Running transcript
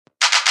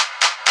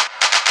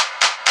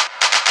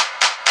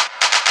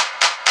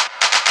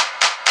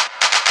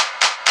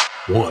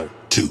One,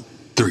 two,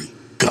 three,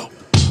 go.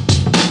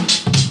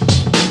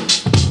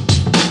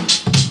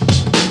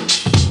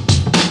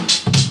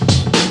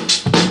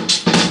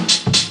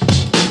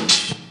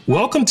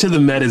 Welcome to the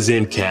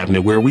MetaZen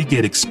Cabinet, where we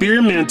get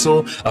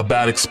experimental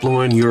about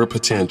exploring your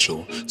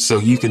potential so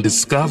you can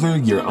discover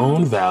your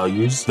own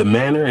values, the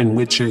manner in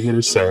which you're here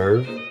to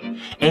serve,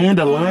 and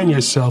align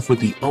yourself with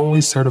the only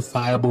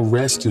certifiable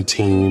rescue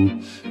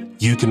team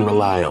you can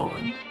rely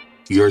on,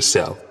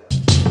 yourself.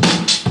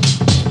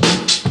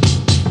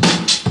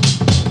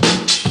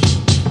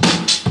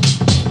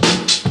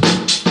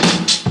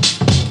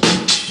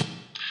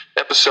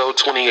 Episode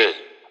 28,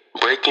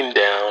 Breaking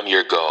Down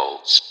Your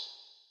Goals.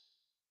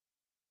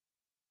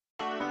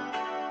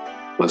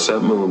 What's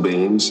up,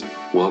 Moonbeams?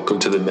 Welcome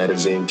to the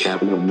MetaZen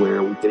Cabinet,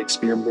 where we get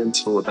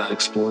experimental about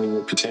exploring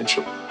your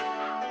potential.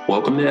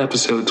 Welcome to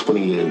episode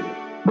 28,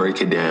 Break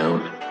It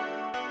Down.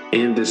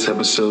 In this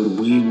episode,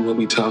 we will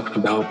be talking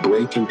about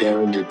breaking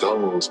down your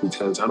goals,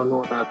 because I don't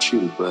know about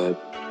you, but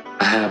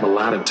I have a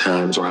lot of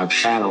times, or I've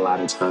had a lot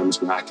of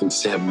times, where I can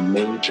set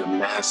major,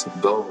 massive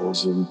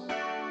goals, and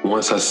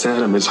once I set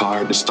them, it's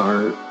hard to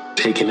start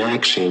taking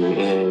action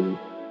and,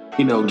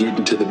 get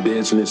into the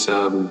business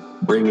of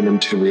bringing them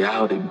to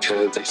reality,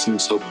 because they seem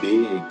so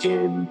big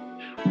and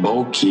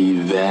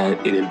bulky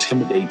that it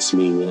intimidates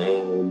me,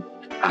 and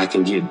I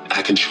can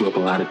chew up a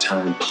lot of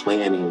time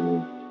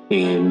planning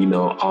and,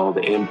 all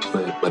the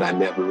input, but I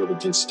never really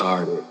get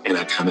started, and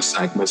I kind of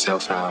psych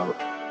myself out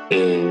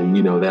and,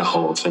 that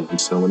whole thing.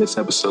 So in this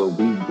episode,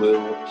 we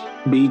will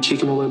be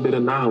kicking a little bit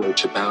of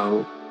knowledge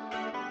about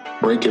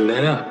breaking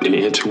that up and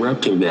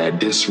interrupting that,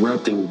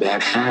 disrupting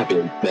that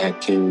habit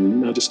that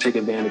can, just take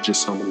advantage of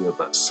so many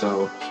of us.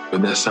 So if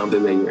that's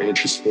something that you're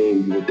interested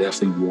in, you will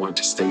definitely want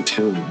to stay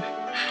tuned.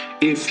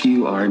 If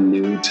you are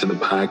new to the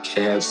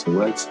podcast,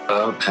 what's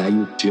up? How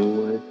you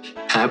doing?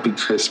 Happy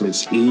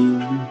Christmas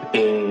Eve,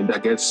 and I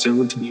guess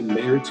soon to be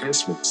Merry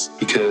Christmas,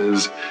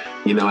 because,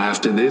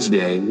 after this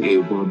day,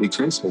 it will be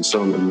Christmas.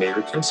 So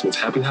Merry Christmas,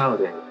 Happy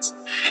Holidays.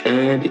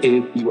 And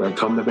if you are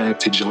coming back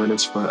to join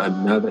us for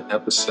another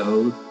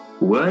episode,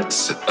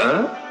 what's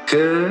up,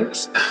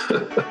 cuz?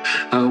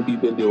 I hope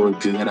you've been doing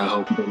good. I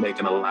hope you've been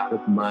making a lot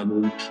of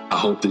money. I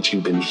hope that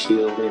you've been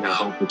healing. I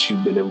hope that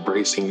you've been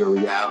embracing your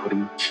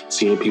reality,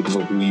 seeing people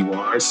for who you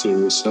are, seeing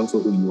yourself for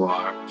who you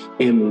are,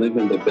 and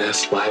living the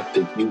best life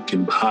that you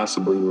can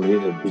possibly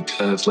live,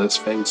 because let's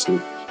face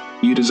it,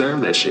 you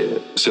deserve that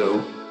shit.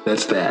 So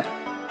that's that.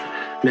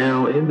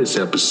 Now, in this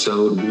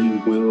episode, we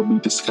will be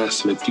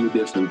discussing a few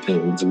different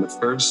things. In the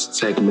first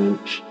segment,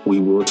 we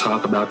will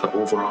talk about the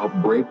overall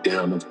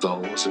breakdown of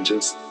goals and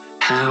just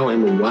how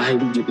and why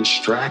we get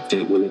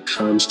distracted when it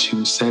comes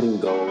to setting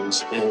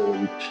goals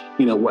and,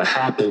 what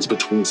happens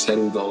between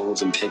setting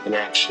goals and taking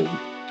action.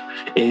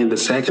 In the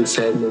second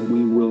segment,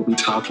 we will be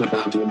talking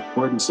about the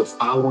importance of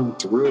following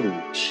through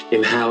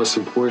and how it's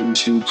important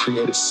to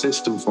create a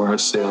system for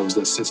ourselves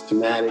that's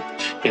systematic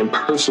and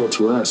personal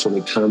to us when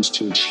it comes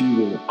to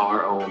achieving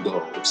our own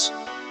goals.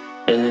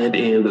 And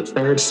in the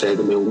third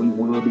segment, we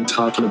will be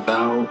talking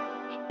about,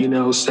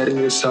 setting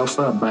yourself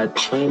up by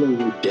planning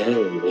your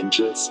day and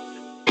just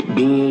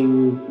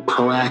being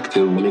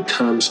proactive when it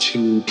comes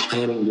to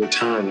planning your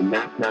time and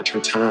mapping out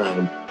your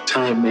time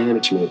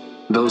management,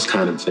 those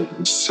kind of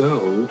things.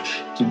 So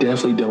you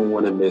definitely don't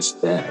want to miss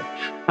that.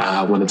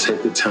 I want to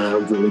take the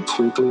time really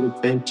quickly to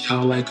thank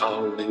y'all, like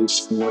always,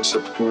 for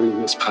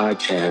supporting this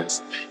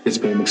podcast. It's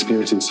been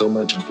experiencing so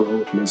much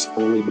growth, and it's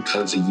only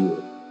because of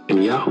you.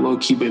 And y'all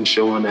low-key been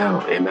showing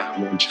out, and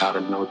I want y'all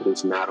to know that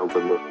it's not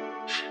overlooked.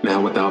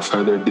 Now, without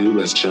further ado,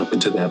 let's jump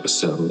into the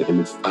episode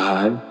in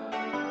 5,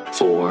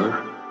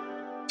 4,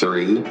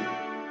 3,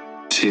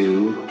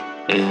 2,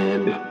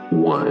 and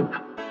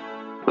 1.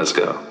 Let's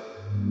go.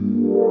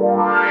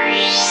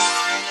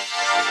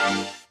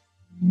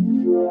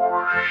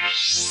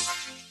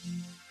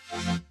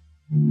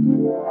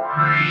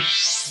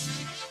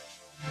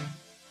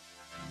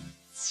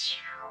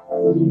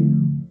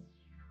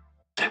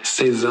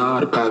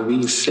 Cesar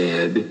Pavie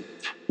said,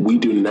 "We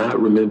do not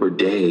remember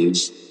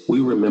days, we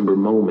remember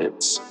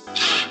moments."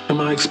 In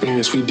my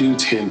experience, we do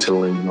tend to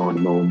lean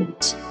on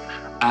moments.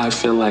 I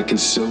feel like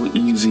it's so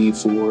easy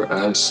for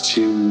us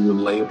to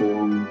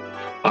label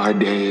our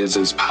days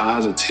as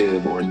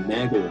positive or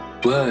negative,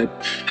 but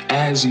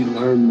as you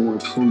learn more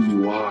of who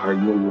you are,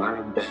 you'll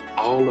learn that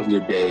all of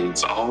your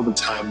days, all the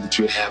time that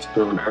you have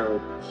here on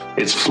earth,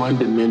 is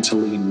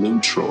fundamentally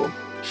neutral,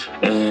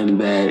 and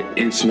that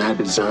it's not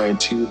designed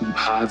to be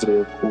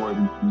positive or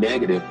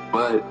negative,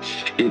 but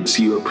it's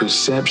your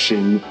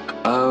perception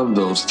of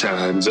those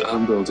times,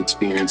 of those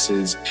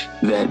experiences,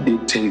 that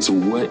dictates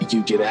what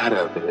you get out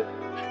of it.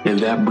 And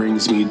that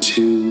brings me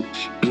to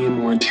being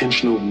more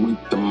intentional with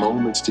the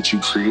moments that you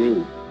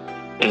create.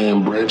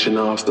 And branching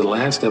off the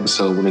last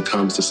episode when it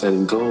comes to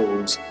setting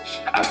goals,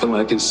 I feel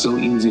like it's so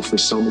easy for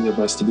so many of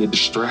us to get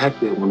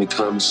distracted when it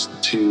comes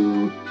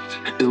to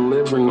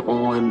delivering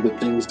on the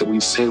things that we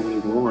say we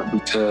want,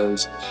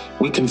 because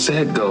we can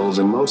set goals,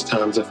 and most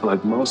times I feel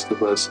like most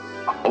of us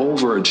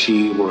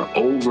overachieve or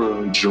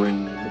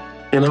overdream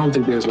And I don't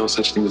think there's no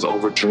such thing as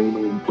over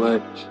dreaming,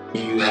 but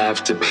you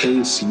have to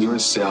pace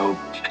yourself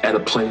at a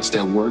place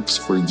that works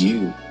for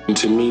you. And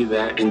to me,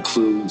 that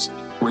includes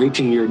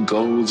breaking your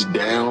goals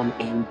down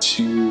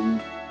into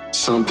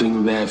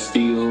something that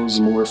feels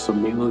more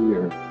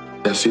familiar,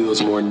 that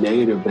feels more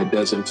native, that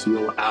doesn't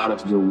feel out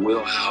of your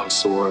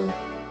wheelhouse or,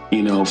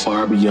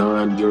 far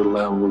beyond your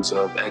levels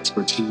of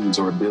expertise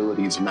or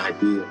abilities and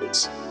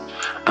ideas.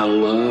 I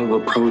love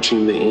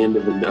approaching the end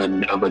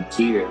of a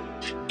year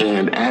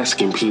and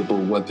asking people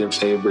what their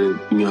favorite,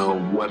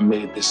 what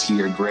made this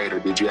year great, or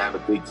did you have a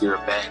good year,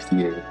 a bad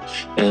year?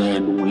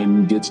 And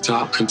when you get to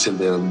talking to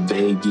them,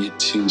 they get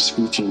to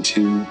speaking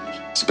to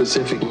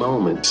specific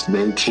moments.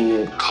 They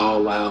can't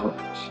call out,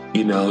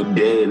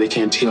 day. They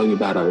can't tell you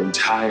about an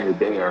entire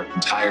day or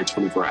entire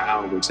 24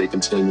 hours. They can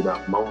tell you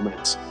about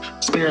moments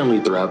sparingly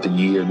throughout the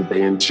year that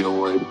they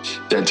enjoyed,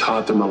 that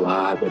taught them a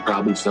lot, that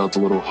probably felt a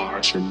little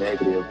harsh or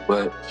negative,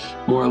 but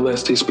more or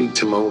less they speak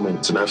to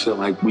moments. And I feel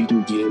like we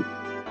can get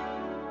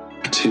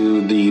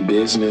to the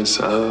business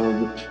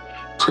of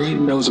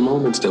creating those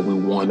moments that we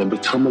want and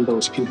becoming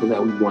those people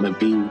that we want to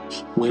be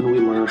when we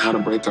learn how to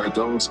break our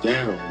goals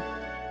down.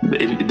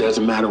 It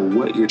doesn't matter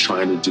what you're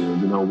trying to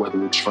do, whether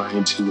you're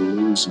trying to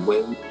lose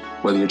weight,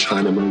 whether you're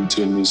trying to move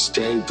to a new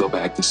state, go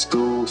back to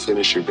school,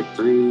 finish your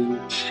degree,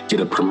 get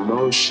a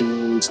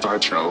promotion,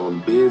 start your own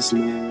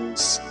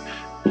business,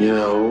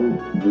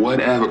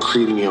 whatever,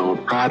 creating your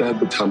own product,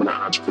 becoming an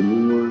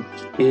entrepreneur,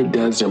 it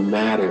doesn't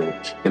matter.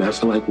 And I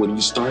feel like when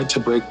you start to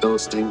break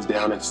those things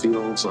down, it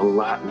feels a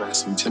lot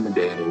less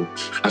intimidating.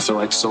 I feel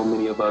like so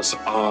many of us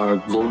are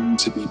going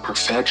to be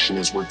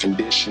perfectionists. We're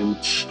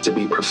conditioned to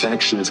be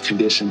perfectionists,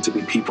 conditioned to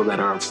be people that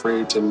are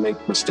afraid to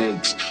make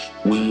mistakes.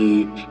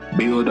 We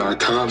build our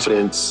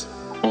confidence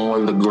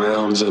on the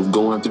grounds of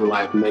going through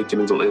life,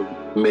 making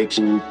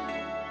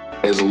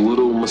as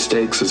little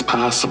mistakes as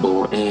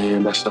possible,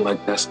 and I feel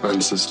like that's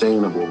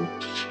unsustainable.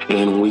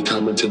 And when we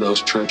come into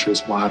those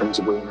treacherous waters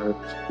where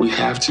we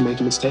have to make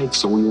mistakes,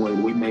 so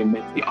we may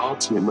make the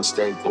ultimate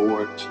mistake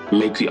or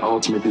make the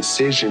ultimate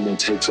decision that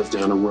takes us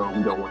down a road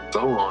we don't want to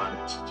go on,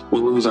 we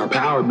lose our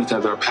power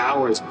because our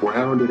power is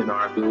grounded in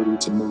our ability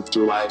to move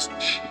through life,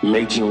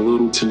 making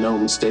little to no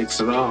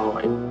mistakes at all.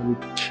 And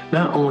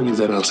not only is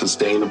that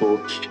unsustainable,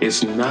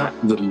 it's not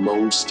the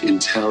most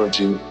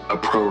intelligent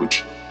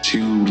approach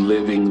to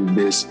living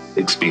this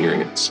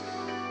experience,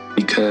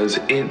 because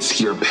it's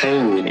your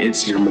pain,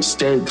 it's your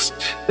mistakes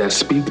that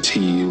speak to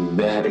you,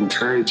 that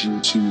encourage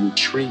you to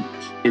retreat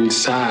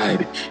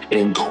inside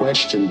and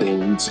question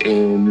things.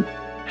 And,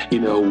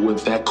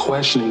 with that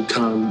questioning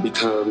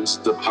becomes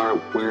the part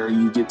where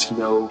you get to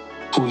know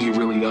who you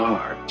really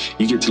are.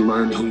 You get to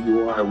learn who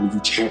you are when you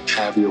can't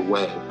have your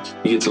way.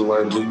 You get to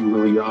learn who you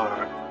really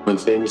are when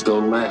things go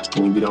left,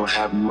 when you don't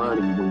have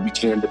money, when you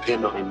can't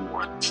depend on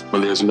anyone,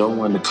 when there's no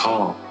one to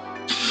call.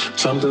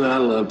 Something that I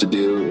love to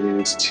do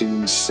is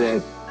to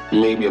set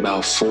maybe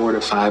about 4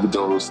 to 5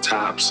 goals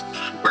tops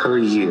per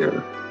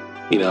year.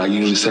 I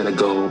usually set a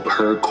goal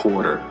per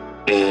quarter,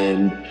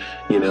 and,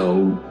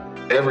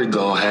 every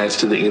goal has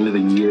to the end of the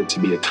year to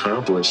be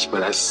accomplished,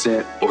 but I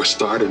set or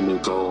start a new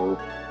goal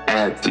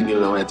at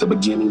the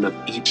beginning of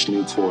each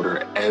new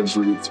quarter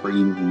every 3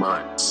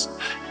 months.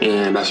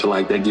 And I feel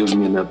like that gives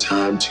me enough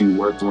time to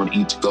work on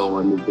each goal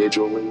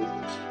individually.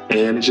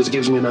 And it just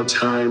gives me enough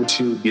time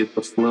to get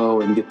the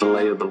flow and get the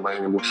lay of the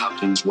land with how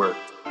things work.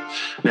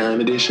 Now,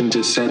 in addition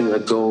to setting a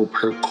goal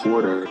per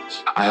quarter,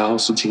 I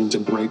also tend to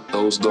break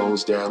those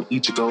goals down,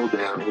 each goal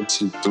down,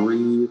 into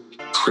 3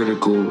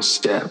 critical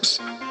steps.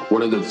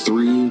 What are the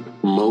 3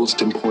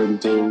 most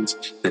important things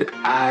that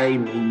I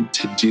need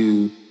to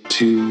do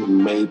to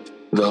make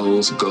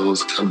those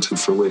goals come to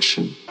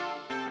fruition?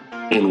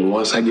 And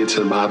once I get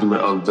to the bottom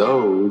of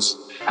those,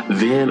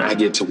 then I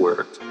get to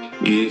work.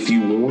 If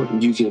you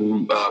want, you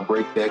can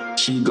break that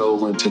key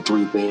goal into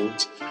 3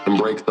 things and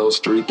break those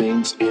 3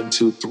 things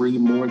into 3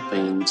 more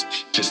things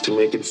just to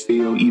make it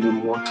feel even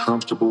more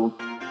comfortable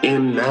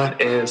and not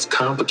as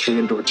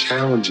complicated or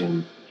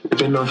challenging.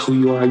 Depending on who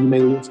you are, you may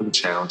live for the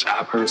challenge.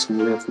 I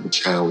personally live for the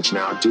challenge.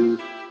 Now, I do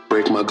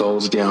break my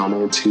goals down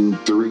into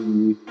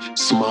 3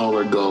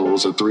 smaller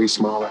goals or 3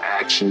 smaller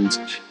actions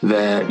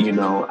that,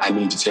 I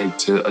need to take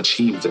to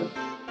achieve them,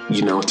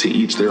 to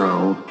each their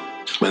own.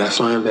 But I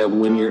find that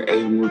when you're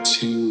able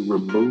to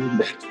remove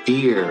that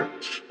fear,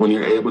 when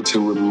you're able to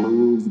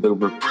remove the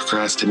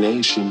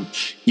procrastination,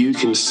 you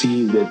can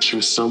see that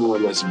you're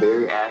someone that's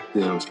very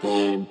active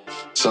and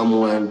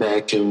someone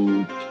that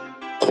can,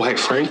 quite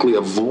frankly,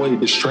 avoid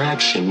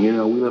distraction. We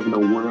live in a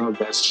world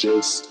that's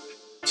just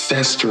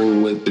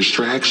festering with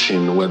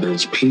distraction, whether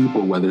it's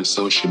people, whether it's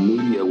social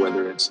media,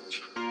 whether it's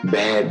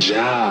bad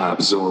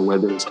jobs, or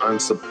whether it's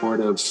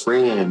unsupportive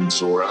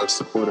friends or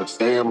unsupportive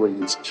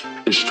families.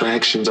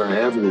 Distractions are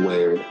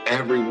everywhere.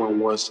 Everyone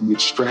wants to be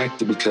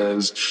distracted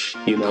because,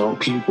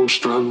 people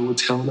struggle with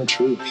telling the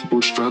truth.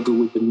 People struggle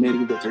with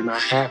admitting that they're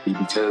not happy,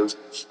 because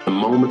the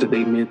moment that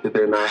they admit that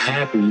they're not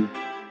happy,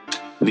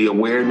 the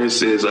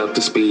awareness is up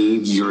to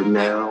speed. You're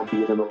now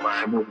being in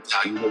alignment with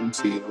how you really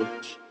feel,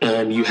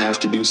 and you have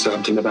to do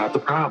something about the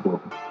problem.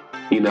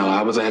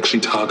 I was actually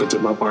talking to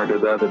my partner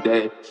the other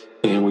day,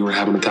 and we were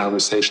having a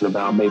conversation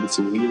about maybe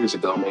some years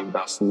ago, maybe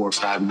about 4 or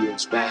 5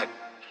 years back.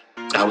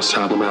 I was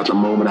talking about the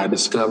moment I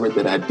discovered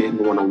that I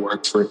didn't want to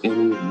work for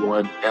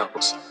anyone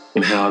else,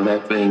 and how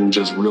that thing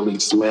just really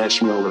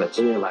smashed me over the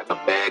head like a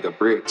bag of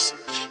bricks,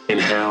 and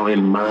how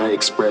in my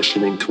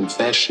expression and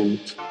confession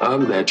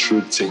of that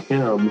truth to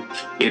him,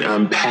 it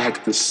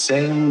unpacked the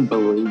same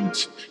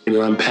belief, it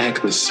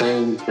unpacked the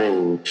same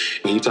thing.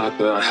 And he talked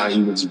about how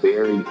he was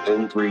very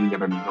angry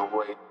and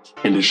annoyed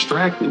and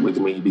distracted with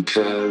me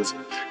because,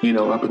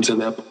 up until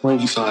that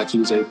point, he felt like he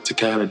was able to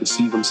kind of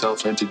deceive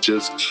himself into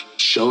just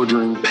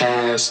shouldering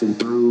past and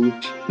through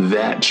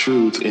that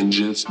truth and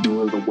just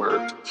doing the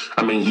work.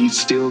 I mean, he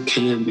still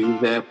can do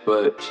that,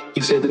 but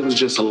he said that it was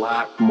just a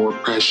lot more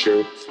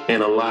pressure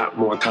and a lot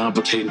more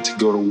complicated to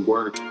go to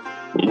work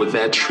with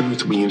that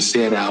truth being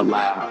said out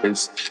loud.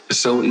 It's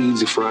so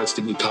easy for us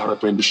to get caught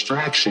up in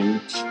distraction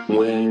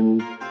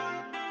when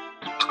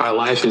our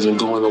life isn't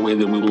going the way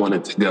that we want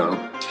it to go.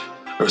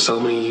 There were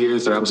so many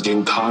years that I was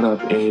getting caught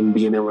up in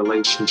being in a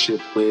relationship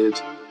with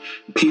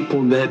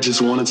people that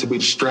just wanted to be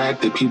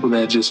distracted, people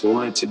that just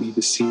wanted to be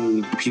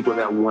deceived, people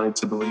that wanted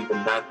to believe in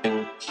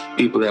nothing,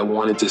 people that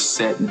wanted to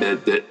set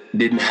that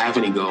didn't have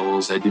any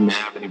goals, that didn't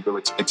have any real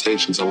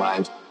expectations of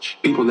life,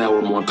 people that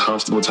were more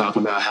comfortable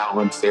talking about how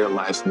unfair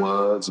life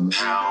was and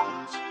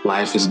how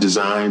life is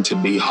designed to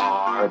be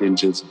hard and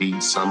just be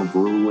some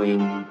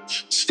grueling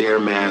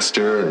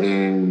stairmaster,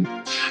 and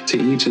to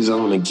each his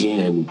own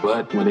again.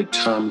 But when it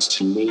comes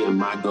to me and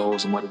my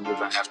goals and what it is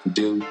I have to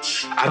do,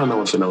 I don't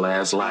know if in the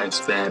last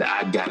life that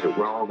I got it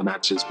wrong and I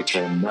just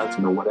became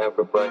nothing or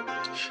whatever, but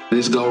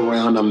this go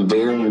around, I'm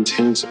very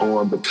intense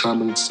on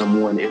becoming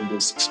someone in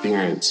this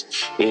experience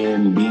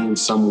and being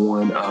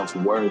someone of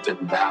worth and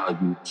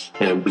value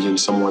and being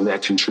someone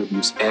that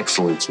contributes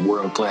excellence,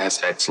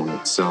 world-class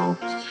excellence. So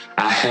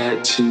I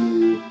had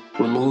to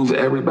remove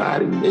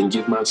everybody and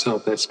give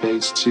myself that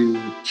space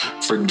to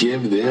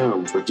forgive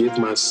them, forgive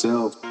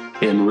myself,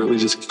 and really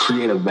just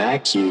create a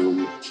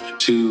vacuum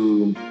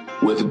to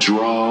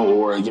withdraw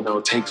or,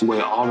 take away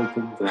all the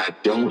things that I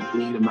don't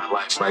need in my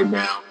life right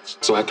now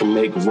so I can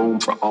make room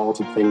for all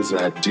the things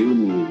that I do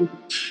need.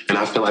 And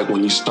I feel like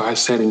when you start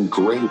setting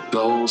great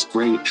goals,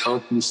 great,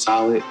 healthy,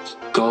 solid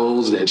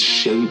goals that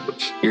shape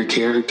your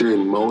character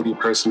and mold your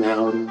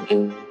personality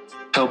and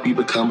help you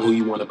become who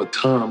you want to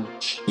become,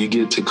 you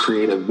get to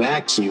create a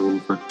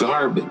vacuum for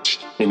garbage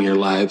in your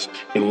life.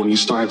 And when you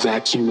start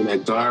vacuuming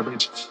that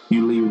garbage,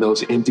 you leave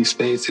those empty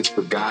spaces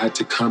for God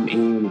to come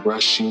in,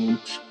 rush in,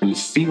 and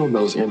fill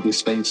those empty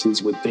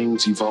spaces with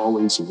things you've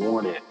always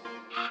wanted.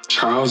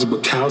 Charles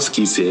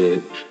Bukowski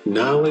said,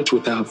 "Knowledge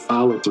without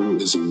follow-through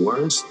is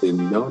worse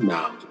than no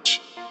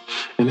knowledge."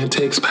 And it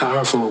takes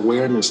powerful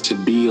awareness to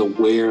be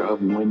aware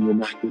of when you're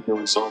not getting the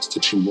results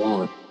that you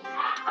want.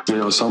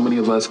 So many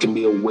of us can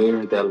be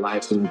aware that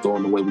life isn't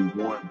going the way we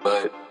want,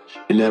 but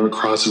it never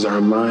crosses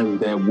our mind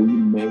that we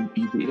may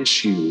be the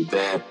issue,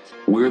 that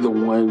we're the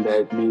one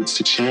that needs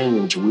to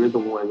change. We're the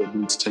one that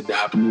needs to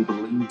adopt new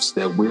beliefs,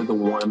 that we're the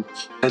one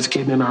that's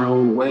getting in our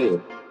own way.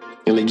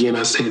 And again,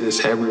 I say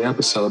this every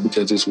episode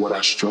because it's what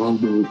I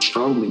strongly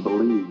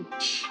believe.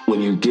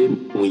 When you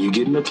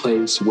get in a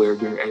place where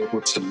you're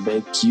able to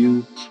make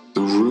you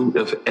the root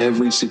of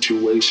every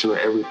situation or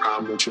every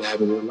problem that you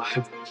have in your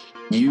life,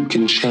 you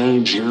can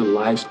change your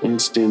life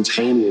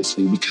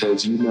instantaneously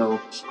because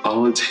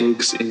all it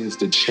takes is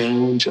the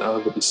change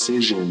of a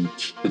decision,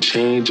 the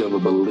change of a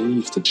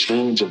belief, the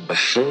change of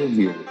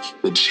behavior,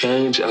 the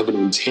change of an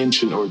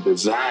intention or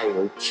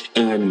desire,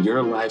 and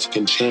your life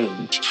can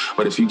change.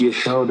 But if you get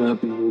held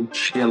up in,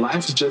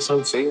 life is just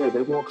unfair,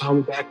 they won't call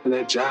me back for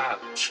that job.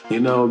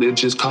 It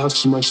just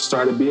costs too much to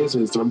start a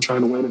business, and I'm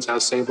trying to wait until I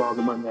save all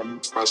the money I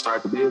need before I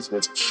start the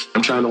business.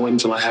 I'm trying to wait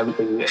until I have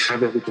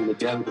everything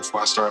together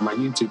before I start my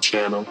YouTube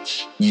channel.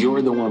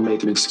 You're the one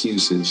making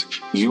excuses.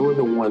 You're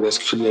the one that's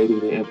creating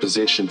the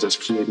impositions, that's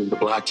creating the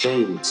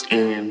blockades.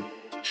 And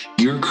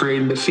you're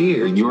creating the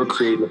fear. You're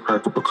creating the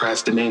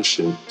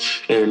procrastination.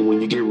 And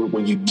when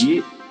you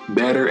get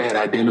better at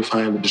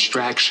identifying the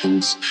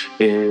distractions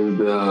and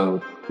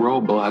the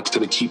roadblocks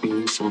that are keeping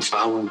you from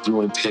following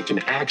through and taking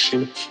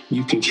action,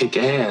 you can kick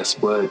ass.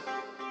 But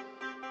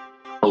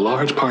a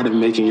large part of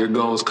making your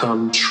goals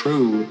come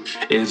true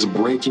is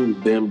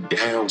breaking them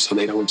down so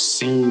they don't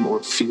seem or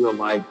feel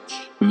like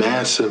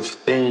massive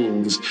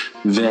things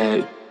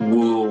that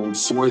will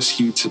force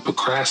you to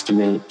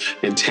procrastinate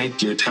and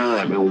take your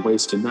time and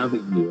waste another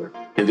year,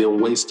 and then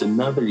waste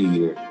another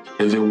year,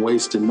 and then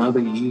waste another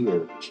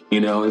year.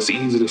 It's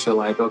easy to feel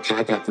like, okay,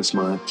 I got this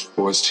month,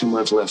 or it's 2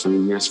 months left in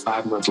the year, it's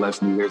 5 months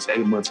left in the year, it's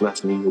 8 months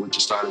left in the year, we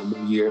just started a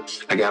new year,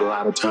 I got a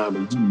lot of time,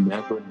 and you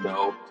never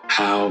know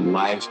how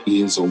life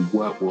is or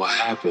what will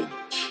happen.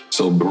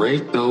 So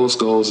break those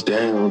goals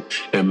down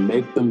and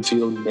make them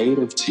feel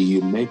native to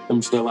you. Make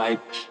them feel like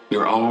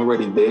you're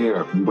already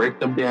there. Break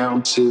them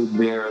down to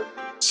their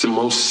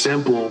most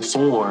simple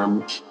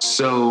form,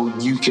 so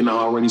you can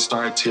already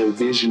start to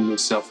envision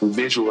yourself and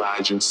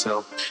visualize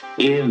yourself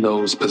in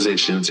those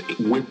positions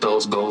with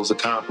those goals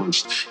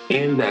accomplished,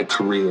 in that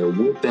career,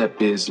 with that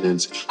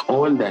business,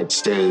 on that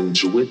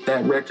stage, with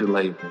that record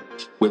label,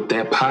 with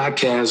that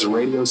podcast,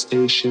 radio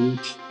station,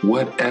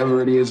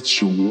 whatever it is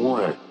that you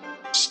want.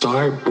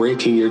 Start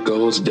breaking your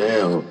goals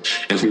down.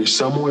 If you're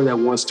someone that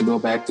wants to go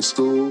back to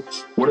school,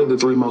 what are the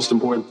three most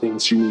important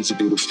things you need to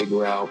do to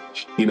figure out,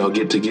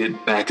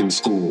 get back in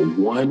school?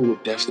 One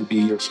would definitely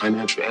be your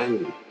financial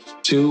aid.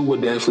 Two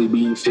would definitely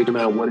be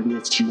figuring out what it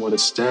is that you want to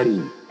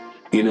study.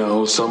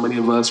 So many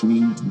of us,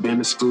 we've been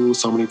to school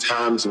so many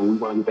times and we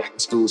want to get back to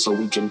school so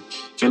we can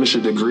finish a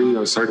degree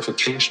or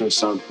certification or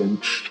something.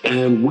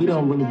 And we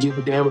don't really give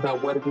a damn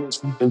about what it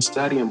is we've been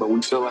studying, but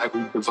we feel like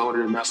we've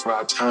devoted enough of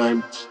our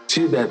time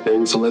to that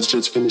thing, so let's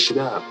just finish it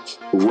up.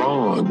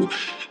 Wrong.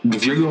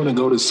 If you're going to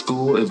go to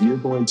school, if you're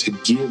going to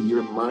give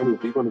your money,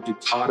 if you're going to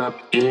get caught up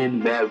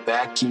in that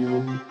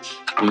vacuum,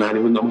 I'm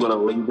going to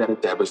leave that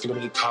at that, but if you're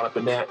going to get caught up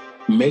in that,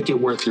 make it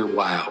worth your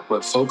while,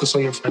 but focus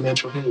on your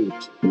financial aid.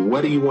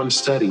 What do you want to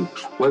study?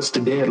 What's the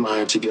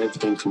deadline to get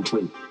everything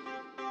complete?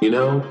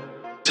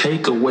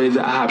 Take away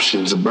the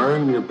options,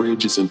 burn your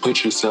bridges, and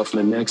put yourself in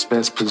the next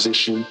best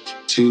position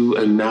to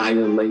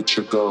annihilate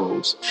your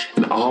goals.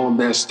 And all of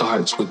that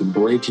starts with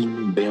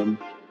breaking them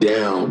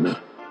down.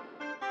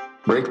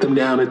 Break them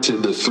down into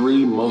the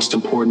three most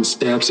important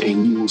steps,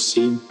 and you will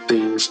see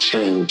things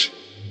change.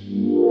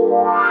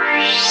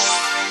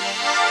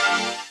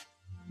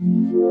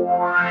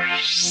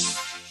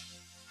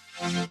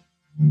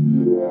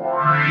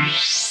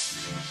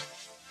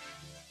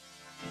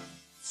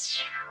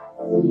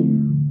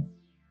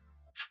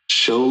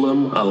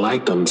 Sholem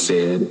Aleichem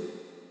said,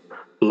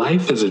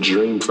 "Life is a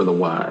dream for the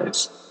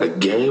wise, a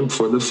game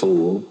for the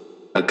fool,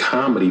 a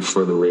comedy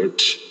for the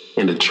rich,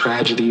 and a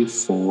tragedy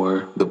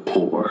for the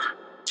poor."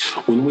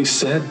 When we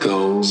set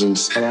goals and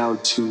set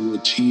out to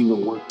achieve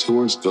and work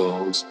towards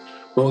goals,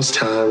 most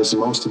times,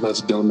 most of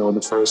us don't know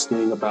the first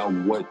thing about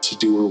what to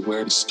do or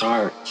where to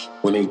start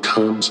when it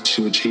comes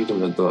to achieving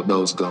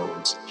those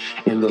goals.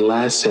 In the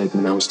last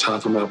segment, I was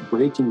talking about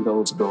breaking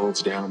those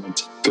goals down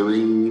into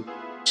three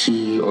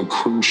key or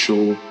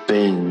crucial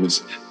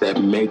things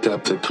that make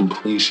up the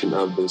completion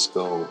of this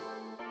goal.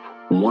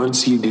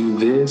 Once you do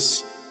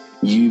this,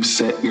 you've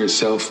set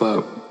yourself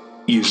up,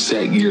 you've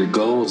set your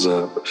goals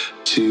up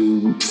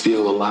to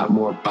feel a lot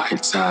more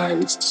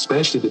bite-sized,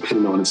 especially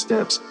depending on the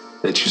steps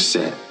that you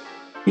set.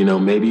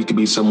 Maybe you could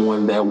be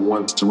someone that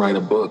wants to write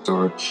a book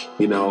or,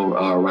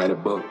 write a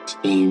book,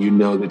 and you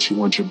know that you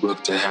want your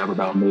book to have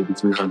about maybe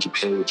 300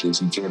 pages.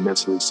 You can't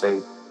necessarily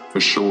say for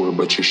sure,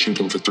 but you're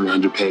shooting for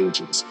 300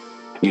 pages.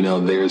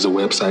 There's a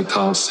website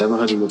called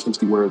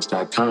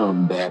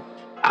 750words.com that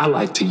I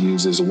like to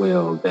use as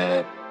well,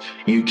 that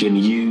you can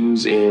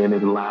use, and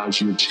it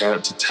allows you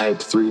to type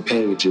 3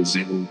 pages.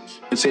 And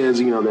it says,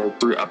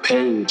 that a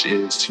page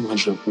is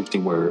 250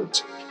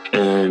 words.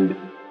 And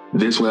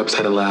this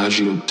website allows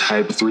you to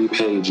type 3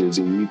 pages,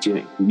 and you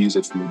can use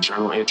it for your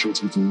journal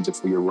entries, you can use it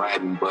for your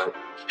writing. But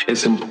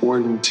it's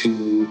important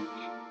to,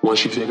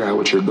 once you figure out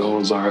what your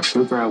goals are,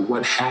 figure out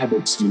what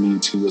habits you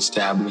need to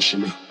establish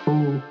and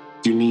who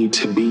you need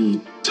to be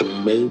to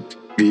make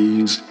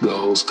these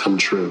goals come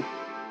true.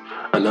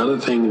 Another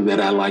thing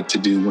that I like to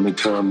do when it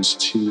comes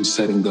to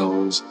setting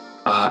goals,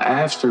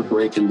 after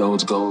breaking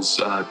those goals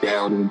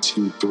down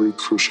into 3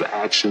 crucial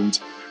actions,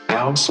 I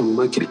also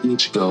look at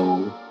each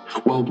goal.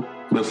 Well,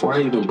 before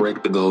I even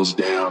break the goals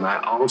down,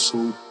 I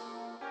also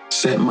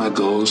set my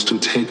goals to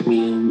take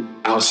me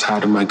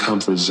outside of my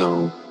comfort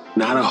zone.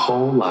 Not a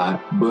whole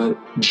lot, but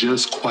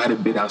just quite a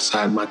bit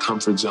outside my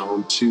comfort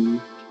zone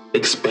to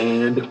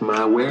expand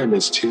my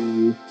awareness,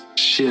 to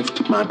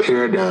shift my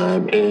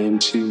paradigm, and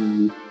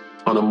to,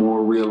 on a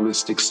more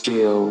realistic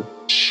scale,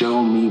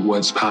 show me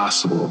what's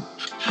possible.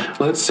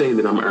 Let's say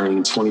that I'm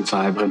earning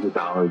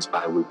 $2,500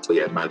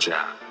 biweekly at my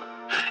job.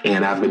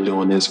 And I've been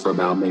doing this for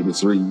about maybe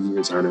 3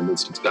 years, earning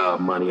this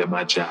money at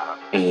my job.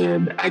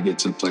 And I get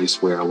to the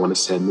place where I want to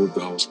set new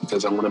goals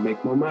because I want to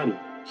make more money.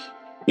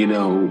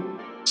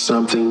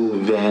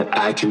 Something that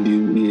I can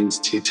do is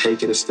to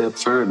take it a step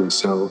further.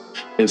 So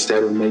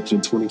instead of making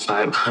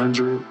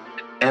 $2,500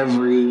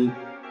 every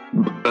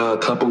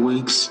couple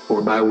weeks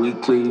or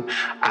bi-weekly,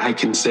 I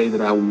can say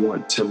that I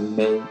want to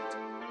make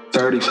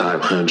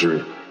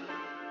 $3,500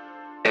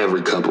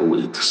 every couple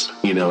weeks.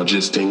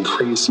 Just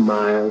increase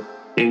my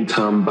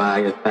income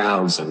by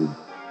 $1,000.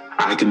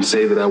 I can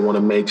say that I want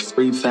to make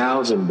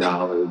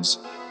 $3,000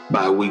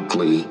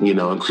 bi-weekly,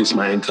 increase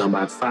my income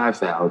by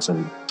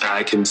 $5,000.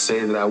 I can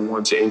say that I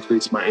want to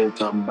increase my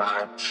income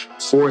by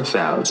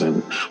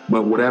 $4,000.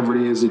 But whatever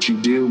it is that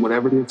you do,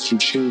 whatever it is that you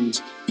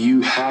choose,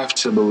 you have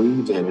to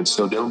believe in it.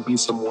 So don't be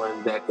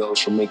someone that goes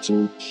from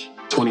making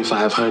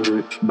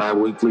 $2,500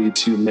 bi-weekly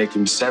to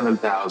making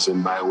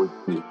 $7,000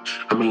 bi-weekly.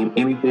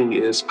 Anything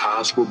is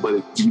possible, but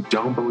if you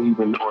don't believe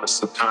in on a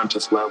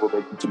subconscious level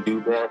that you can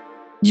do that,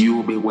 you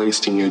will be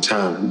wasting your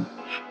time.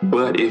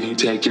 But if you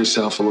take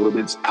yourself a little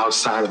bit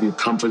outside of your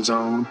comfort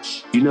zone,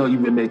 you know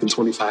you've been making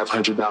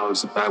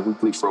 $2,500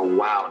 biweekly for a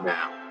while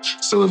now.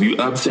 So if you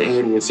upped the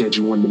ante and said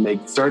you wanted to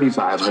make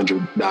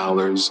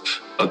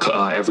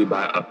 $3,500 every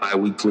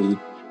biweekly,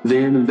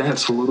 then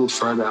that's a little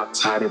further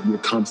outside of your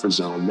comfort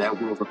zone.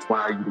 That will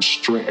require you to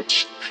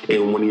stretch.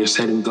 And when you're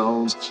setting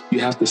goals, you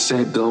have to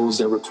set goals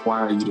that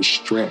require you to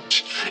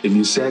stretch. If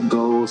you set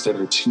goals that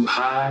are too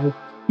high,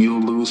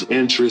 you'll lose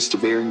interest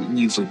very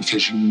easily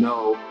because you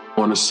know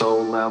on a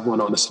soul level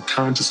and on a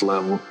subconscious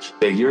level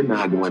that you're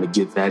not going to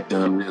get that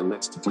done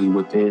realistically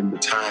within the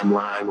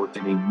timeline,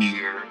 within a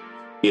year,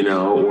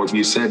 or if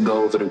you set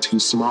goals that are too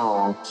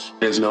small,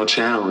 there's no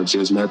challenge.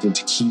 There's nothing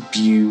to keep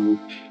you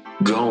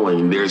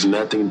going. There's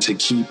nothing to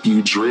keep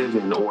you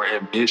driven or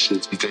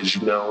ambitious because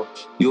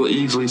you'll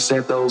easily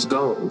set those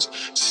goals.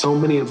 So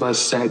many of us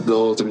set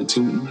goals that are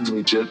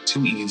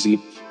too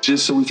easy,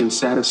 just so we can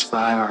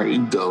satisfy our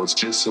egos,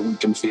 just so we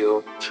can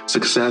feel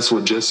successful,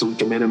 just so we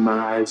can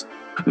minimize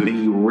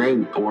the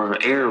rate or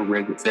error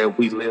rate that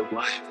we live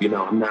life.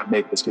 I'm not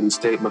making as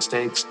many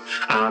mistakes.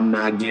 I'm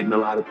not getting a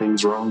lot of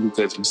things wrong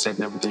because I'm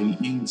setting everything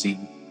easy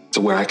to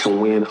where I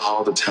can win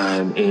all the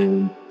time.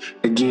 And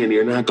again,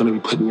 you're not going to be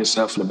putting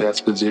yourself in the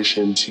best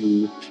position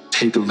to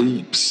take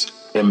leaps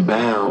and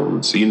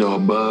bounds,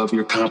 above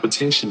your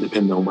competition,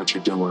 depending on what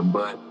you're doing.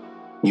 But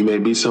you may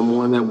be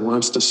someone that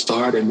wants to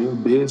start a new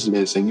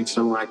business and you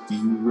feel like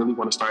you really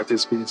want to start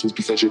this business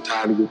because you're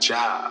tired of your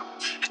job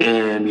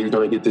and you're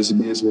going to get this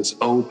business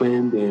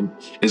opened and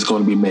it's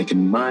going to be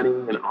making money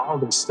and all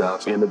this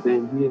stuff. And the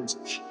thing is,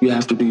 you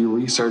have to do your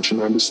research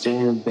and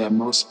understand that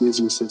most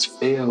businesses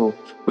fail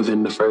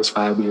within the first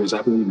 5 years.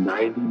 I believe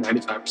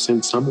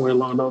 95%, somewhere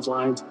along those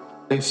lines.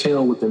 They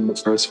fail within the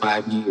first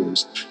 5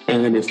 years.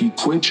 And if you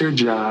quit your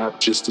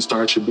job just to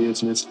start your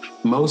business,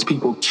 most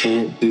people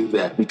can't do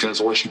that because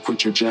once you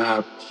quit your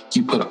job,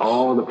 you put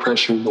all the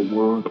pressure in the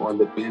world on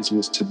the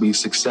business to be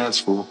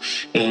successful.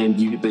 And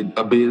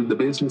the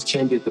business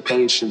can't get the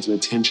patience and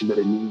attention that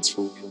it needs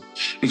from you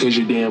because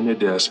you're damn near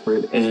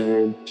desperate.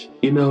 And,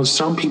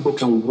 some people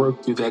can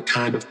work through that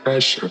kind of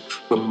pressure,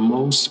 but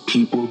most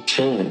people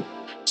can't.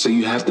 So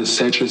you have to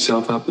set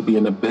yourself up to be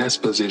in the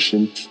best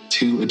position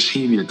to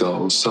achieve your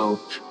goals. So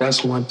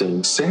that's one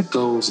thing. Set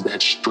goals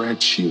that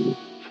stretch you,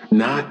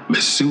 not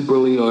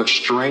superly or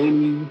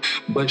strain you,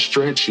 but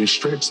stretch you.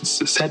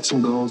 Set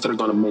some goals that are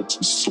going to make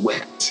you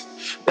sweat.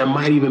 That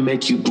might even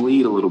make you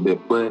bleed a little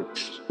bit, but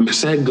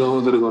set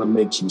goals that are going to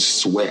make you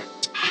sweat.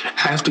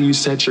 After you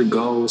set your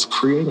goals,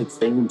 create a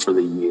theme for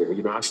the year.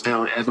 I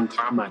found Evan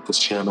Carmichael's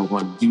channel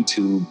on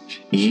YouTube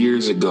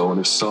years ago, and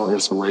it's so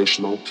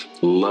inspirational.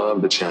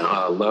 Love the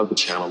channel. Love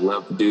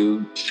the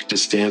dude.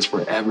 Just stands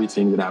for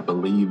everything that I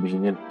believe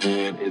in,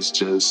 and it's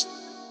just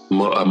a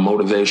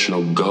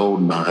motivational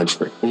gold mine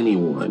for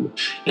anyone.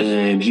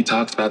 And he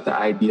talks about the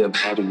idea of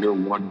having your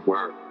one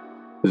word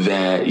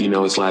that,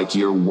 it's like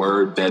your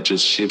word that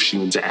just shifts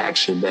you into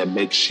action, that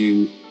makes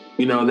you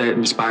that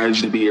inspires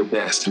you to be your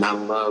best. And I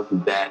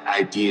love that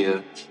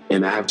idea.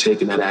 And I've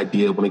taken that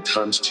idea when it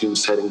comes to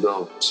setting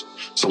goals.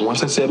 So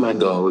once I set my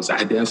goals,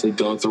 I definitely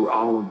go through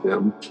all of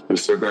them and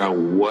figure out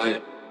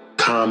what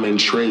common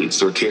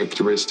traits or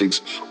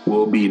characteristics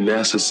will be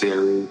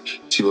necessary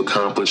to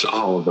accomplish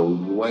all of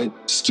them.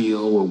 What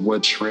skill or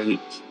what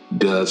trait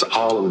does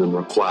all of them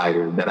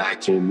require that I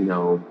can,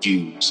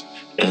 use?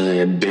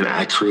 And then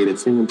I create a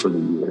theme for the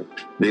year.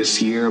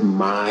 This year,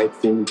 my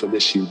theme for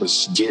this year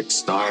was get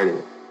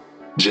started.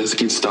 Just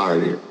get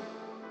started.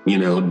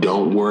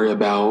 Don't worry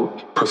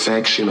about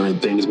perfection or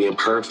things being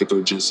perfect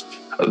or just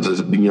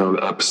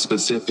a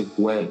specific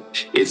way.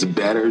 It's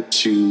better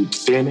to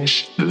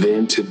finish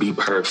than to be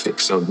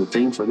perfect. So the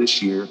thing for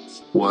this year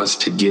was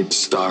to get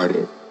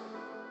started.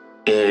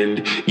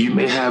 And you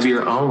may have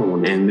your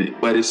own,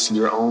 but it's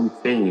your own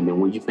theme.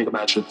 And when you think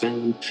about your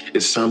theme,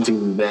 it's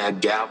something that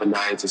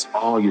galvanizes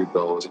all your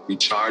goals. It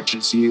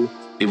recharges you.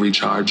 It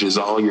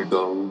recharges all your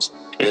goals.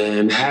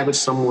 And have it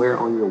somewhere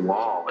on your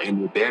wall, in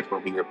your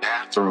bedroom, in your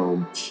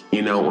bathroom,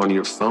 on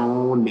your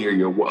phone, near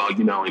your wall,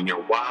 in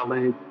your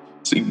wallet.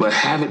 But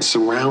have it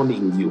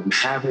surrounding you and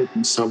have it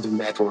be something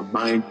that can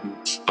remind you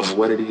of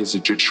what it is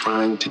that you're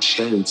trying to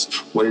chase,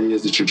 what it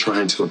is that you're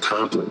trying to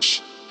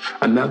accomplish.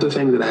 Another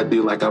thing that I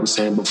do, like I was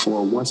saying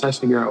before, once I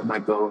figure out what my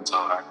goals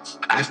are,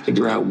 I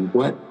figure out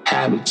what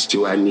habits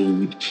do I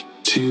need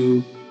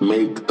to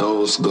make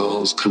those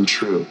goals come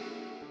true.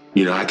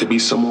 I could be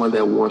someone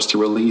that wants to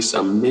release a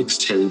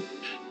mixtape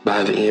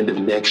by the end of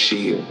next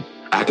year.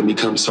 I can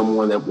become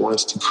someone that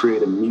wants to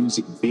create a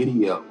music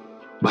video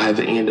by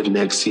the end of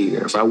next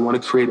year. If I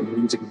want to create a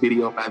music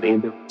video by the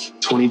end of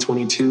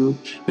 2022,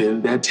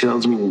 then that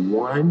tells me,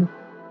 one,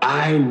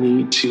 I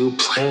need to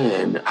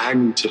plan. I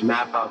need to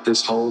map out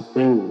this whole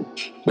thing.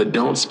 But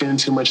don't spend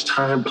too much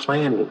time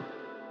planning.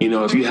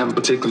 If you have a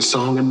particular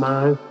song in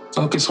mind,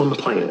 focus on the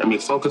plan.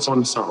 Focus on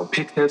the song.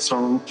 Pick that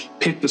song,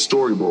 pick the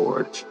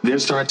storyboard, then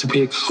start to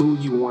pick who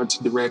you want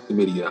to direct the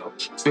video.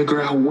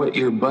 Figure out what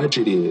your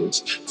budget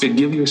is.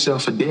 Give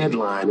yourself a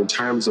deadline in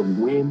terms of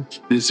when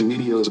this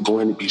video is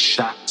going to be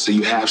shot so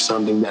you have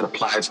something that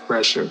applies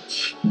pressure.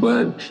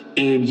 But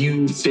in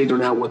you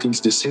figuring out what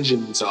these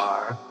decisions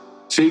are,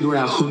 figure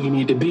out who you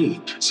need to be.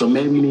 So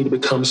maybe you need to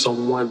become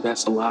someone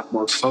that's a lot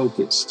more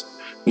focused.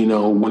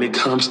 When it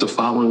comes to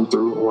following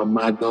through on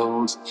my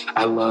goals,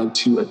 I love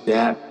to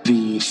adapt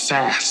the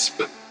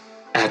FASP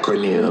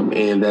acronym,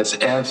 and that's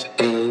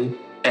FASP.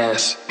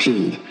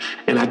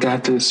 And I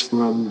got this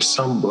from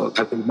some book,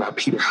 I think by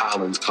Peter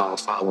Hollins, called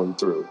Following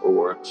Through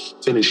or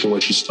Finishing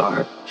What You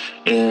Start.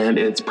 And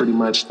it's pretty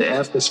much the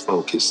F is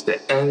focus, the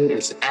A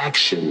is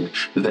action,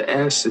 the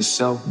S is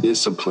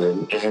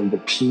self-discipline, and the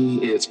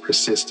P is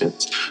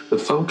persistence. The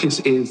focus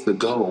is the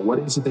goal. What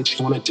is it that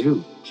you want to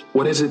do?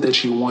 What is it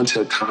that you want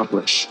to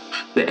accomplish?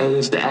 The A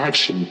is the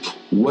action.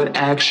 What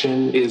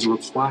action is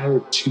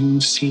required to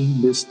see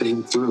this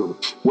thing through?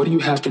 What do you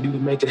have to do to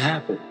make it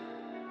happen?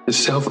 The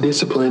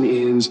self-discipline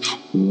is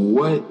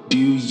what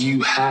is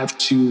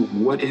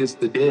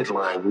the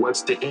deadline?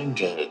 What's the end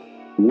game?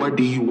 What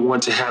do you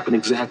want to happen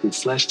exactly?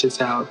 Flesh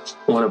this out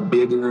on a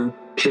bigger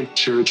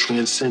picture,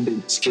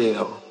 transcendent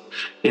scale.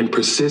 And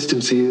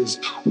persistence is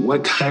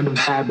what kind of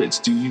habits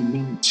do you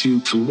need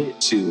to commit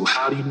to?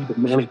 How do you need to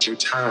manage your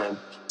time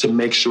to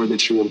make sure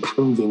that you're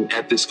improving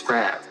at this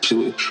craft,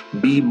 to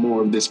be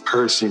more of this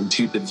person,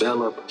 to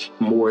develop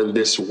more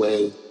this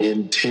way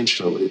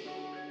intentionally?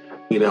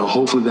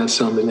 Hopefully that's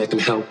something that can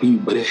help you,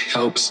 but it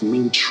helps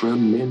me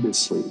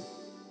tremendously.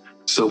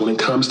 So when it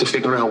comes to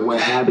figuring out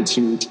what habits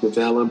you need to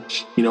develop,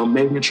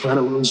 maybe you're trying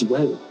to lose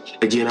weight.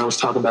 Again, I was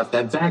talking about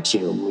that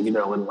vacuum,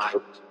 in life.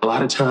 A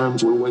lot of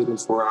times we're waiting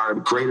for our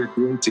greater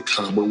good to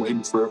come. We're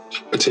waiting for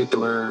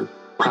particular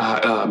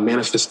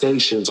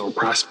manifestations or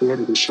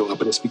prosperity to show up,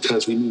 and it's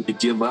because we need to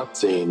give up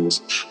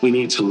things. We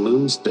need to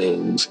lose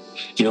things.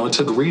 It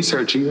took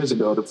research years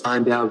ago to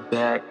find out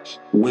that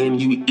when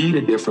you eat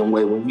a different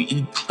way, when you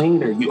eat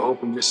cleaner, you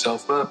open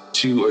yourself up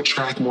to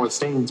attract more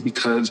things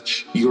because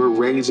you're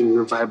raising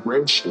your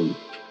vibration.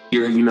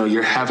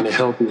 You're having a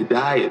healthier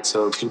diet.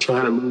 So if you're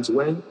trying to lose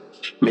weight,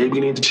 maybe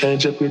you need to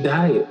change up your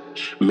diet.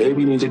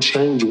 Maybe you need to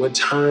change what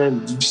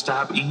time you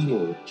stop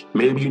eating.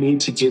 Maybe you need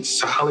to get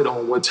solid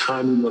on what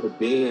time you go to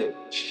bed.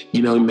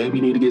 Maybe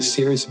you need to get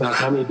serious about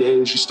how many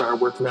days you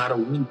start working out a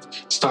week.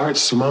 Start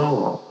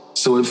small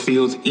so it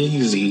feels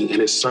easy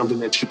and it's something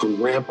that you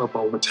can ramp up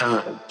over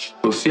time.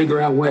 But figure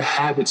out what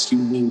habits you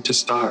need to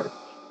start.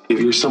 If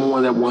you're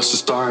someone that wants to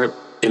start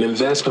an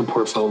investment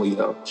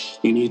portfolio,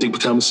 you need to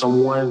become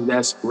someone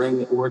that's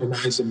great at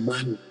organizing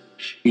money.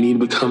 You need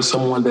to become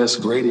someone that's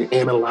great at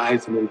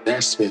analyzing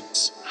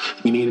investments.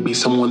 You need to be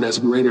someone that's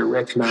great at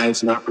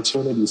recognizing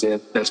opportunities,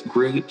 that's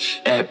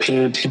great at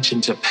paying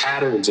attention to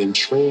patterns and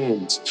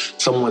trends.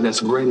 Someone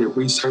that's great at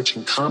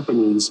researching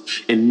companies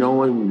and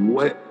knowing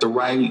what the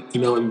right,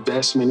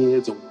 investment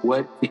is and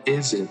what it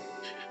isn't.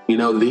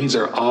 These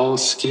are all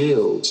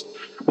skills.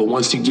 But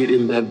once you get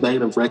in that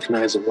vein of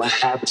recognizing what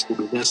habits will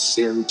be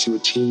necessary to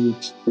achieve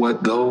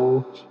what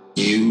goal,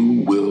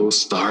 you will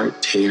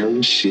start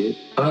tearing shit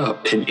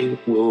up and it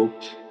will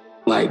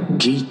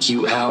geek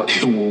you out.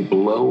 It will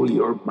blow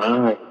your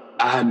mind.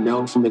 I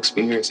know from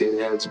experience it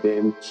has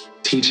been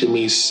teaching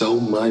me so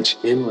much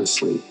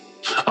endlessly.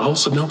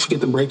 Also, don't forget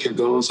to break your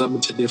goals up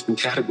into different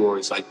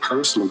categories, like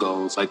personal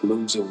goals, like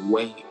losing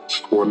weight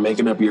or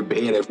making up your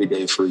bed every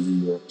day for a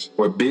year,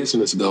 or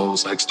business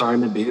goals, like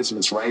starting a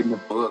business, writing a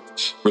book,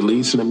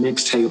 releasing a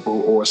mixtape,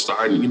 or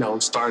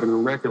starting a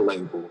record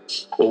label,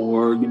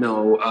 or,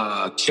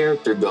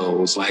 character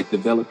goals, like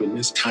developing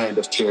this kind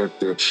of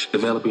character,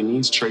 developing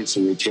these traits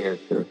in your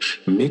character.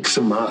 Mix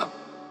them up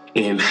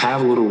and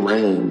have a little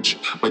range,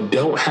 but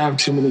don't have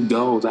too many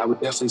goals. I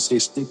would definitely say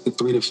stick to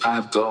 3 to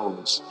 5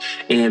 goals.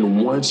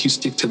 And once you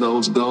stick to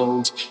those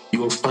goals,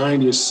 you'll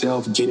find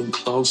yourself getting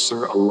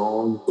closer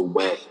along the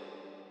way.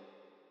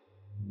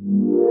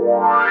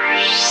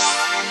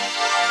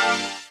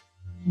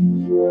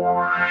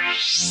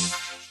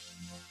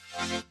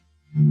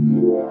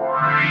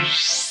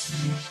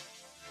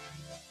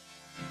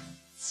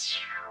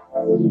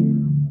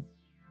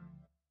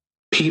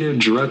 Peter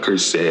Drucker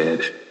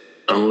said,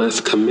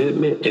 "Unless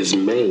commitment is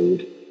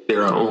made,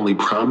 there are only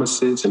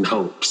promises and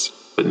hopes,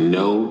 but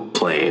no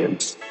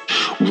plans."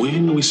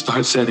 When we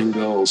start setting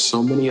goals,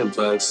 so many of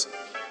us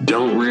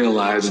don't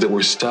realize that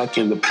we're stuck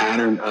in the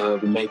pattern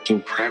of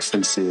making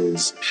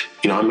preferences.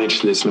 I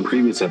mentioned this in the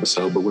previous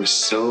episode, but we're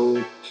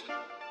so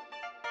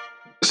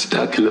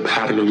stuck in the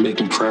pattern of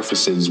making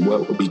preferences,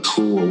 what would be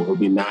cool, what would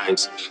be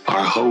nice,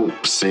 our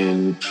hopes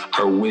and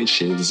our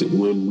wishes,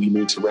 when we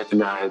need to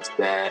recognize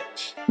that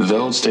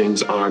those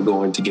things aren't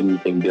going to get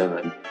anything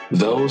done.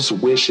 Those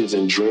wishes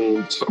and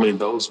dreams,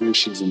 those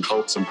wishes and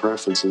hopes and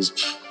preferences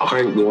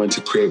aren't going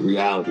to create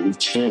reality. We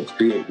can't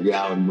create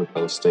reality with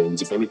those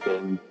things. If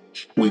anything,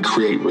 we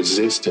create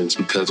resistance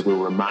because we're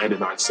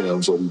reminding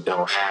ourselves what we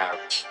don't have,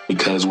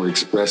 because we're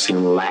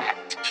expressing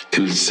lack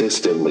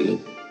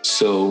consistently.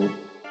 So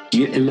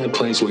get in that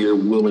place where you're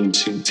willing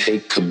to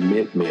take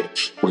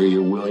commitment, where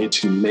you're willing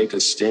to make a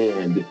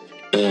stand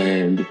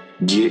and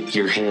get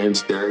your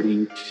hands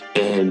dirty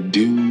and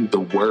do the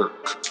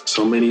work.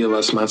 So many of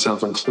us,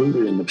 myself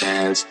included in the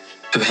past,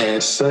 have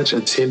had such a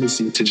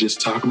tendency to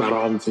just talk about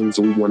all the things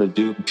that we want to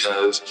do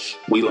because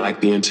we like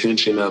the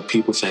intention of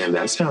people saying,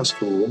 that sounds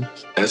cool,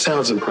 that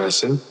sounds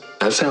impressive,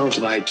 that sounds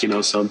like,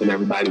 something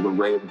everybody would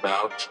rave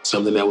about,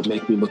 something that would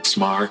make me look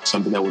smart,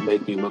 something that would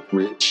make me look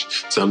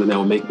rich, something that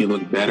would make me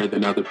look better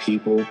than other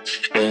people.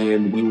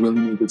 And we really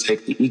need to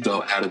take the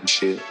ego out of the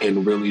shit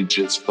and really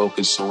just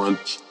focus on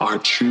our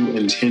true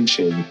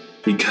intention,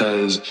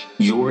 because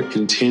your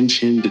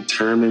intention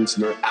determines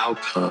your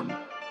outcome.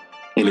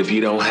 And if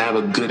you don't have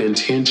a good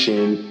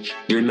intention,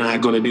 you're not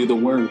going to do the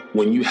work.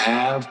 When you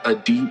have a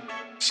deep,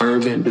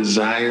 fervent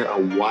desire, a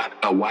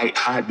white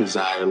hot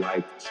desire,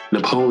 like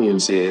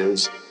Napoleon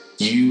says,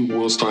 you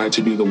will start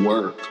to do the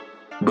work.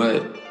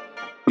 But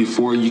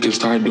before you can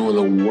start doing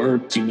the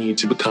work, you need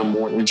to become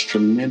more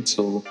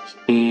instrumental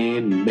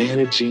in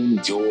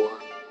managing your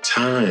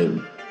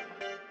time.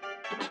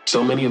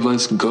 So many of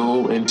us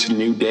go into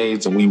new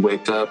days and we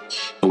wake up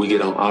and we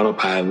get on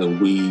autopilot.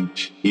 We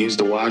use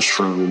the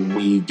washroom,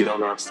 we get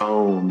on our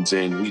phones,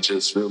 and we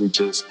just really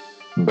just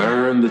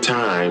burn the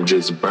time,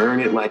 just burn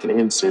it like an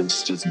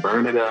incense, just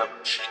burn it up.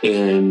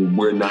 And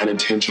we're not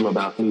intentional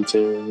about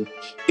anything.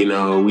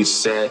 We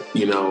set,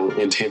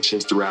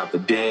 intentions throughout the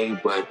day.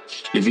 But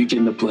if you get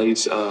in the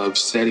place of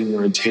setting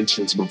your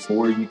intentions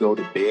before you go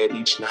to bed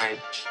each night,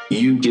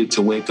 you get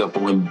to wake up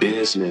on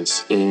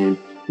business, and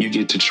you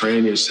get to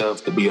train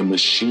yourself to be a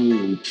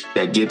machine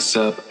that gets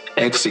up,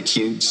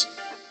 executes,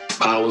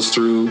 follows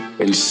through,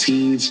 and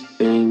sees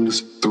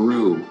things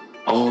through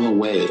all the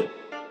way.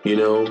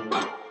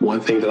 One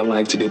thing that I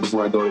like to do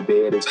before I go to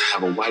bed is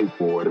have a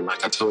whiteboard. And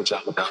like I told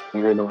y'all about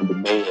Erin on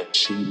Demand,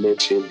 she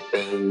mentioned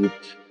a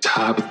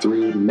top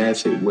 3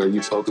 method where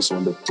you focus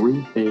on the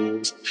 3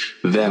 things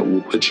that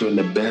will put you in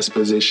the best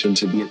position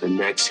to be at the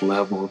next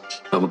level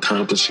of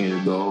accomplishing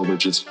your goal, or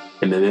just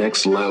in the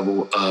next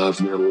level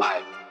of your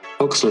life.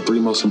 Focus on 3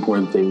 most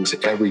important things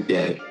every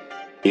day.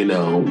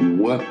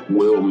 What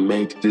will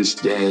make this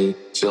day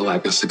feel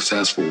like a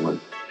successful one?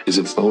 Is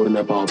it folding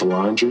up all the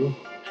laundry?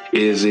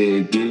 Is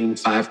it getting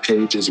 5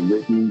 pages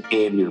written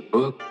in your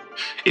book?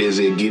 Is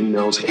it getting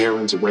those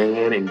errands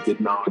ran and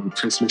getting all your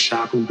Christmas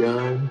shopping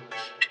done?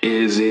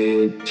 Is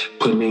it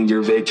putting in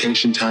your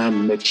vacation time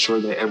and making sure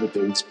that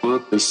everything's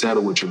booked and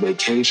settled with your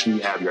vacation?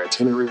 You have your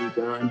itinerary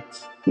done?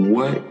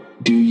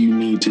 What do you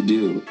need to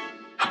do?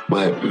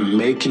 But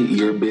make it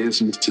your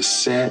business to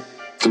set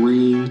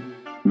 3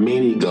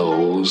 mini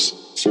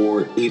goals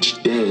for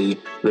each day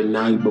the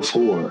night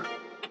before.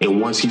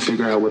 And once you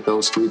figure out what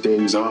those 3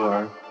 things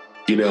are,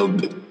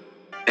 the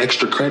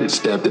extra credit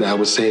step that I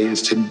would say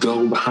is to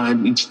go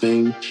behind each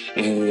thing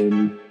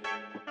and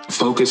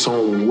focus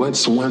on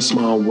what's one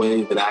small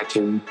way that I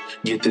can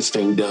get this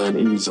thing done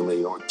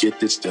easily, or get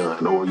this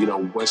done, or,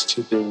 what's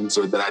 2 things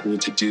or that I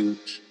need to do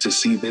to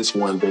see this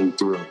one thing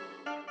through.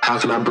 How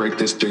can I break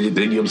this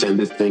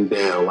this thing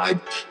down? Like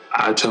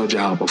I told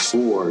y'all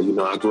before,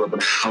 I grew up in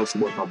a house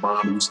where my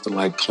mom used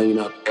to clean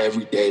up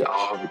every day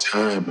all the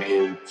time.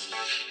 And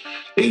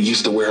it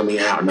used to wear me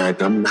out. And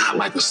I'm not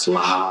like a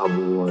slob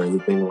or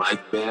anything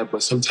like that.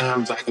 But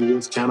sometimes I can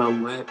just kind of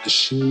let the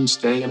shoes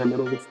stay in the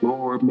middle of the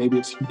floor, maybe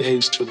a few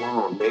days too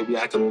long. Maybe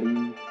I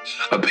can leave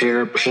a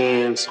pair of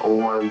pants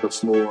on the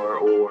floor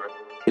or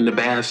in the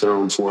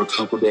bathroom for a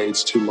couple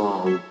days too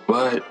long.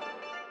 But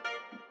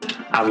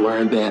I've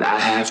learned that I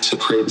have to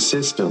create a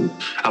system.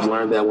 I've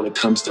learned that when it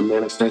comes to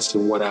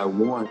manifesting what I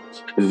want,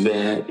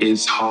 that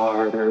it's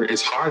harder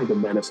to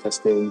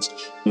manifest things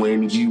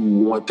when you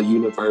want the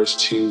universe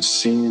to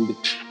send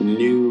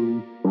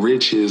new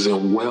riches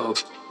and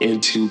wealth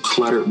into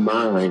cluttered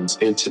minds,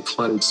 into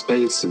cluttered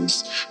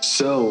spaces.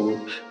 So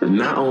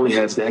not only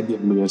has that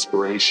given me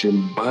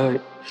inspiration,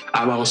 but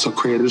I've also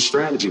created a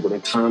strategy when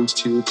it comes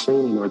to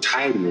cleaning or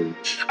tidying.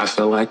 I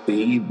feel like the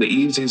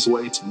easiest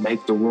way to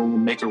make a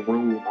room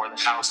or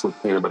the house look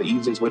cleaner, but the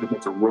easiest way to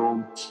make a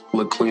room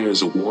look cleaner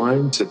is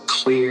 1, to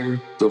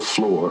clear the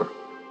floor,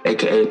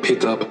 aka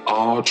pick up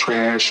all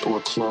trash or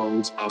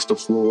clothes off the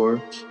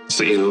floor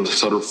so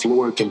the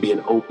floor can be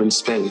an open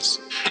space.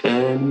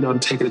 And, to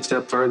take it a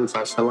step further, if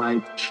I feel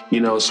like,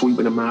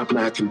 sweeping and mopping,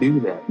 I can do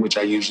that, which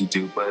I usually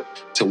do. But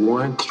to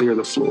 1, clear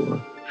the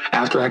floor.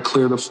 After I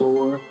clear the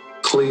floor,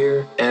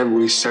 clear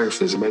every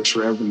surface. Make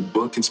sure every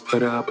book is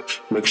put up.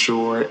 Make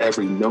sure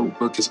every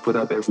notebook is put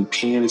up. Every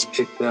pen is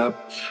picked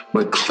up.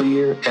 But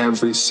clear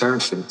every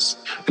surface.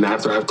 And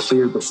after I've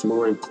cleared the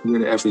floor and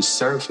cleared every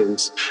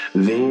surface,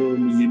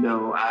 then,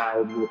 I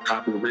will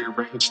probably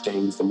rearrange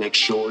things to make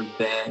sure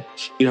that,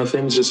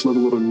 things just look a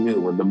little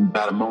new. And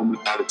by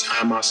the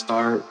time I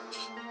start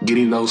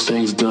getting those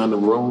things done, the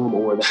room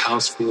or the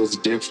house feels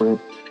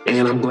different.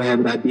 And I'm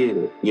glad that I did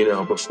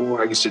it.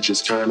 Before I used to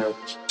just kind of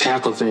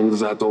tackle things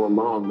as I go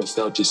along, but it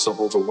felt just so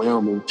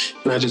overwhelming.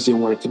 And I just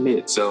didn't want to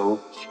commit. So,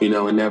 it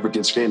never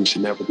gets finished, it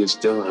never gets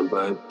done.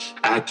 But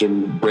I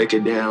can break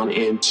it down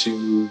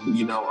into,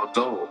 a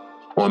goal.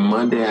 On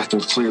Monday, I can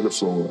clear the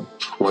floor.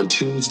 On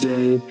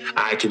Tuesday,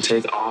 I can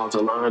take all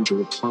the laundry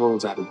and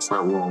clothes out of the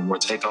front room or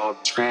take all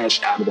the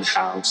trash out of the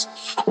house.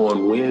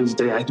 On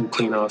Wednesday, I can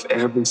clean off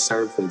every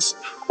surface.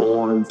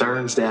 On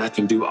Thursday, I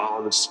can do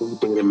all the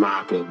sweeping and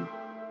mopping.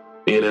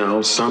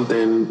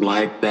 Something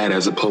like that,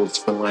 as opposed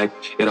to feeling like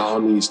it all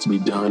needs to be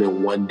done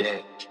in one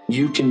day.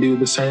 You can do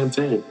the same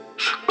thing.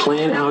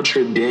 Plan out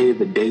your day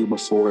the day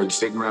before and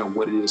figure out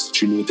what it is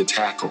that you need to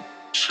tackle.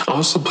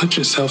 Also put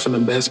yourself in the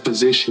best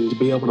position to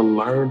be able to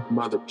learn from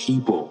other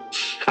people.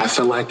 I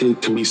feel like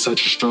it can be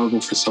such a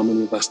struggle for so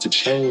many of us to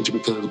change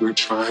because we're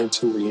trying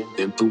to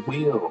reinvent the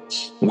wheel.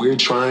 We're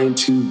trying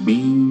to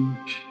be,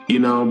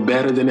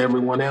 better than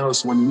everyone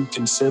else when you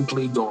can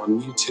simply go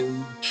on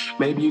YouTube.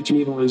 Maybe you can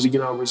even,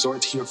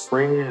 resort to your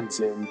friends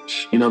and,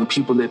 the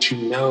people that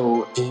you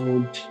know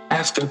and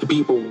ask other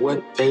people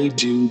what they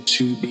do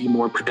to be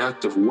more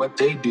productive, what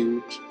they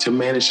do to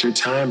manage their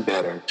time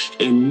better.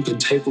 And you can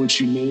take what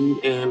you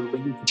need and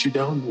leave what you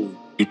don't need.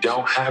 You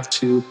don't have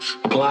to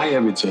apply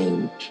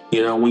everything.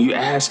 When you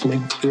ask,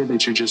 make it clear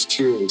that you're just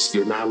curious.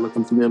 You're not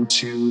looking for them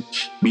to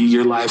be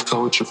your life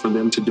coach or for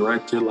them to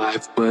direct your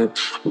life, but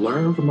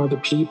learn from other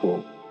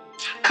people.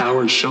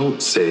 Howard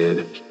Schultz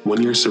said,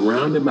 when you're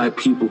surrounded by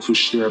people who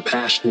share a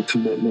passionate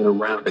commitment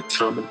around a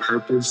common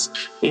purpose,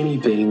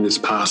 anything is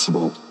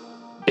possible.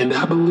 And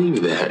I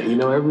believe that,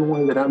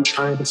 everyone that I'm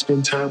trying to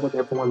spend time with,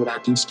 everyone that I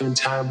do spend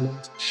time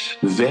with,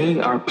 they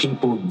are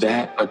people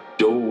that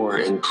adore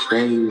and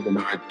crave and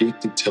are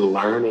addicted to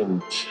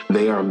learning.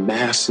 They are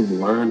massive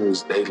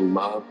learners. They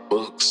love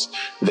books.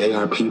 They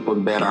are people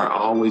that are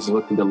always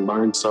looking to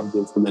learn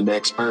something from the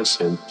next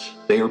person.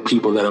 They are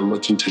people that are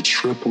looking to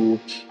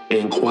triple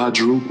and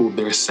quadruple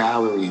their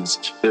salaries.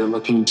 They're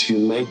looking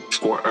to make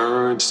or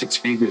earn six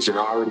figures. They're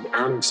already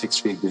earning six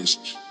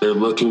figures. They're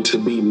looking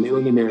to be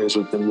millionaires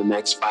within the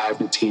next 5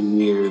 to 10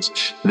 years.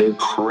 They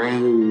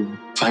crave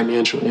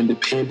financial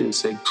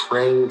independence. They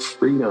crave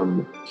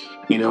freedom.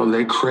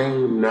 They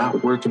crave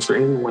not working for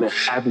anyone and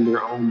having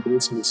their own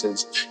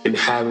businesses and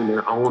having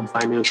their own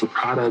financial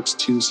products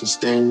to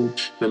sustain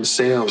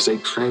themselves. They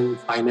crave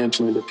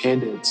financial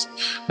independence.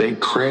 They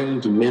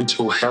crave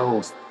mental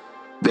health.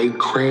 They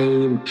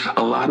crave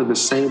a lot of the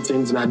same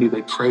things that I do.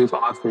 They crave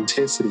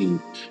authenticity.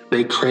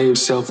 They crave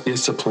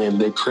self-discipline.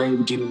 They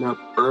crave getting up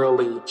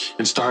early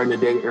and starting the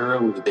day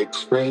early. They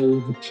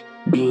crave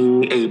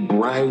being a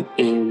bright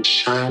and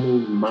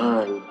shining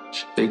mind.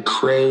 They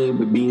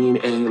crave being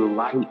a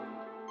light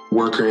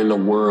worker in the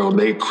world.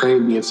 They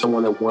crave being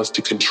someone that wants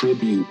to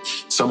contribute,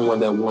 someone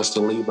that wants to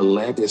leave a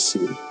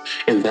legacy.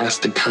 And that's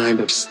the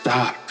kind of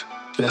stock,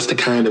 that's the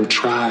kind of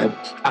tribe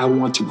I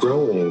want to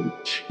grow in.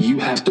 You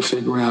have to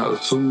figure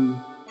out who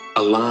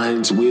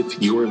aligns with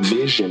your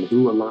vision,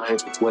 who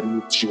aligns with what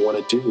it is you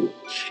want to do.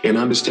 And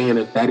understand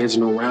if that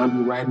isn't around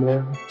you right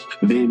now,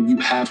 then you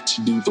have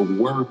to do the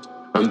work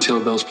until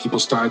those people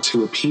start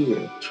to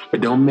appear.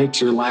 But don't make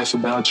your life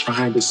about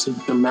trying to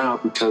seek them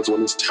out, because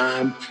when it's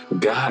time,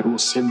 God will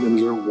send them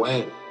your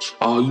way.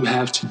 All you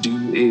have to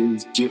do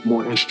is get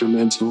more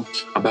instrumental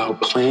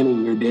about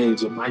planning your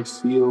days. It might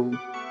feel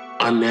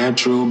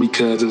unnatural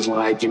because it's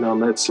like,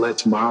 let's let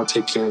tomorrow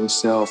take care of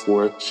itself,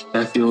 or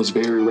that feels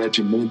very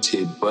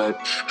regimented. But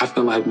I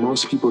feel like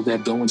most people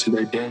that go into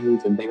their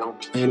days and they don't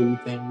plan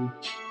anything,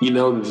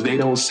 they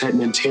don't set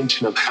an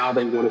intention of how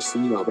they want to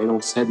feel. They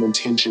don't set an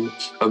intention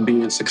of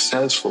being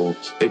successful.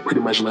 They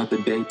pretty much let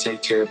the day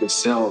take care of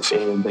itself,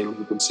 and they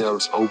leave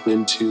themselves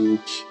open to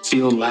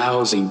feel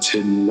lousy,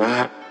 to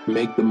not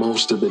make the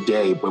most of the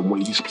day. But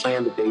when you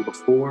plan the day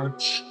before,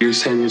 you're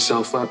setting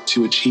yourself up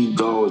to achieve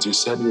goals. You're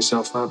setting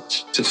yourself up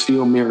to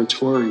feel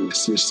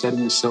meritorious. You're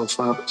setting yourself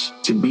up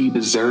to be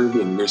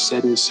deserving. You're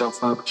setting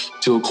yourself up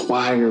to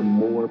acquire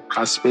more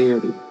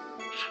prosperity.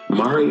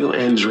 Mario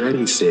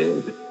Andretti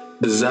said,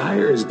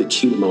 desire is the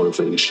key to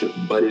motivation,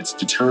 but it's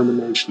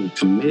determination and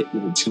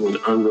commitment to an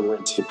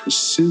unrelenting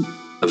pursuit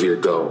of your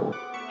goal,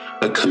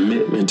 a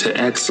commitment to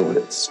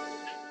excellence.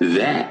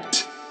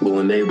 That will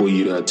enable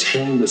you to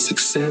attain the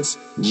success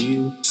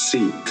you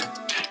seek.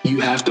 You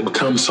have to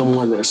become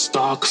someone that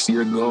stalks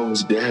your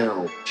goals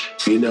down.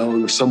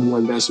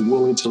 Someone that's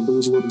willing to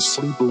lose a little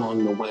sleep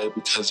along the way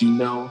because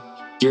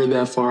you're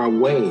that far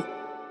away.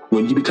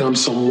 When you become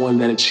someone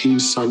that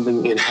achieves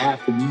something in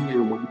half a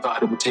year when you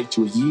thought it would take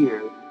you a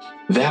year,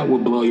 that will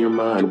blow your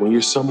mind. When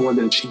you're someone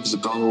that achieves a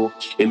goal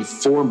in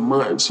 4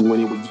 months, when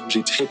it would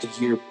usually take a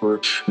year for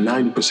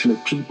 90%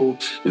 of people,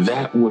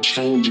 that will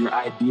change your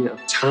idea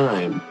of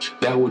time.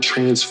 That will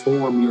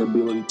transform your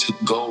ability to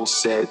goal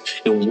set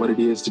and what it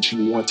is that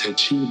you want to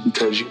achieve,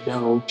 because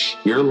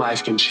your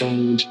life can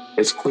change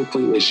as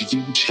quickly as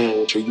you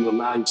change or you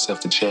allow yourself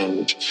to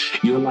change.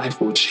 Your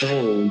life will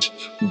change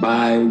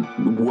by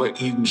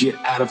what you get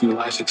out of your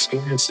life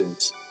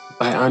experiences.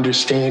 by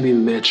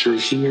understanding that you're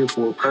here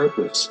for a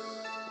purpose.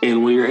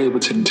 And when you're able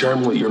to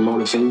determine what your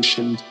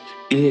motivation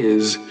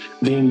is,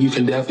 then you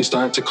can definitely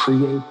start to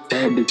create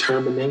that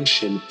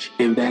determination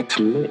and that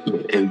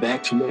commitment. And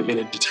that commitment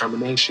and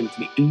determination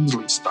can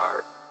easily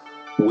start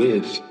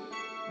with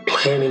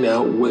planning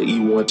out what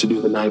you want to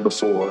do the night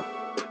before,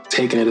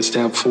 taking it a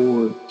step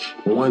forward.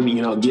 One,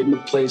 get in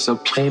the place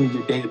of planning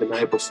your day the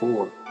night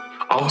before.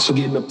 Also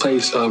get in the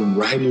place of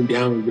writing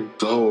down your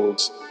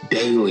goals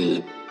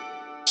daily.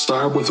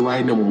 Start with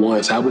writing them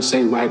once. I would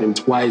say write them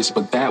twice,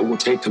 but that will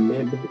take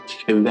commitment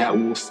and that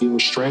will feel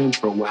strange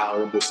for a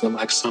while. It will feel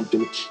like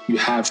something you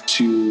have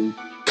to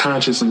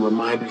consciously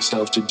remind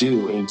yourself to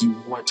do, and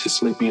you want to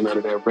slip in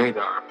under that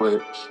radar.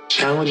 But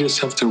challenge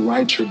yourself to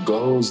write your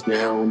goals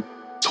down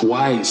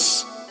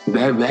twice.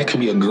 That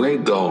can be a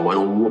great goal.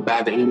 And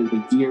by the end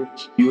of the year,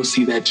 you'll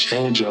see that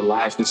change your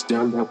life. It's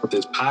done that with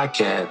this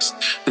podcast.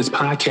 This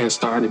podcast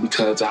started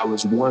because I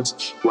was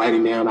once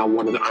writing down I'm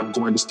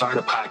going to start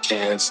a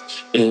podcast.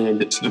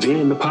 And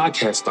then the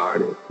podcast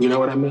started. You know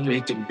what I mean?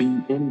 It could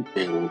be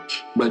anything.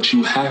 But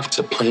you have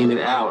to plan it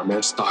out. And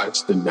that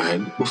starts the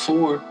night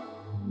before.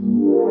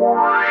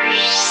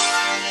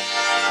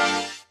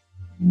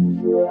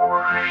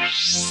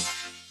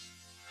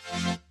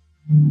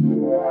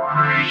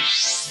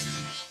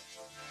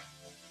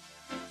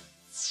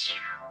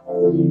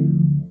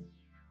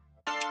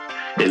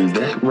 And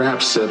that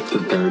wraps up the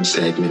third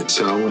segment.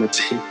 So I want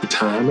to take the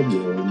time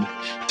again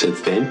to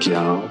thank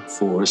y'all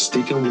for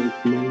sticking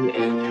with me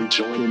and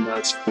joining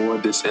us for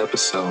this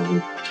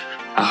episode.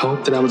 I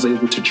hope that I was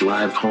able to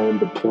drive home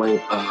the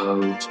point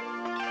of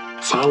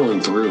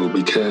following through,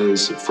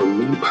 because for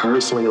me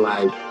personally,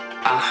 I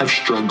have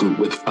struggled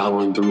with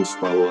following through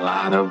for a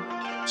lot of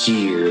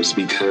years,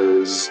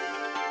 because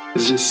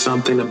it's just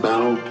something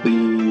about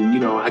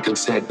I can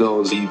set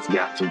goals easy.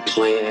 I can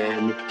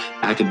plan.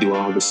 I can do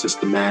all the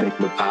systematic,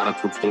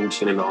 methodical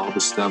thinking and all the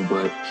stuff.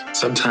 But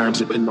sometimes,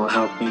 depending on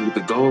how big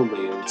the goal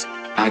is,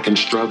 I can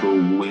struggle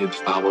with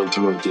following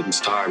through and getting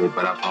started.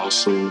 But I've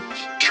also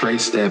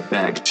traced that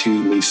back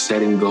to me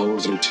setting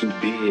goals that are too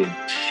big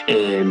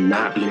and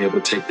not being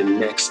able to take the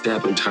next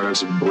step in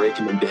terms of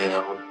breaking them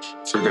down,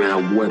 figuring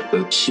out what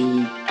the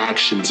key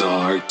actions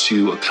are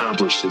to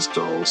accomplish this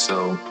goal.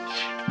 So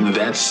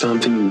that's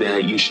something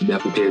that you should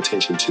definitely pay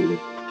attention to.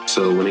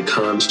 So when it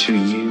comes to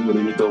you and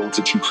any goals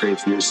that you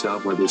create for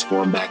yourself, whether it's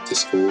going back to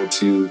school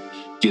to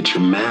get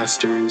your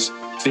master's,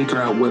 figure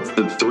out what's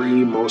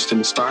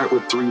start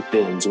with 3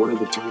 things. What are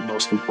the 3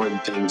 most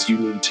important things you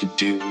need to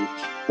do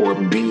or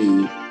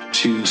be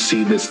to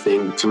see this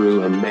thing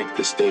through and make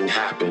this thing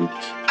happen?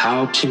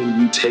 How can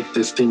you take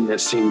this thing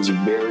that seems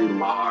very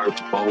large,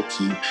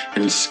 bulky,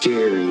 and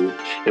scary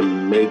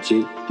and make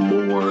it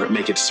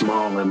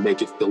smaller and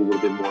make it feel a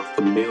little bit more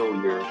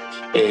familiar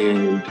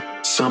and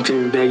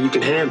something that you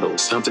can handle,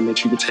 something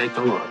that you can take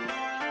on?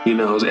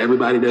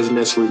 Everybody doesn't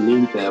necessarily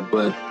need that,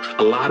 but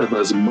a lot of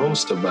us,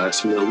 most of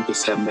us, we can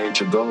set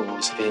major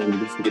goals and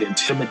we can get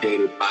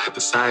intimidated by the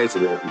size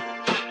of them,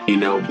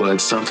 but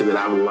something that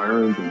I've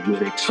learned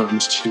when it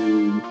comes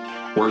to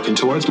working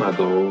towards my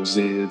goals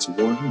is,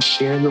 one,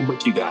 sharing them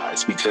with you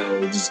guys,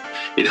 because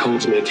it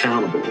holds me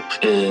accountable.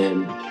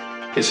 And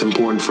it's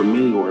important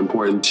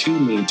to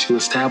me to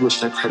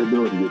establish that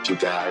credibility with you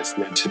guys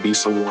and to be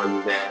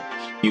someone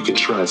that you can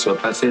trust. So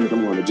if I say that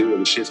I'm going to do it,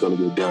 the shit's going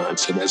to get done.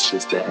 So that's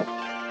just that.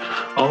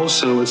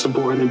 Also, it's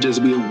important to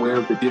just be aware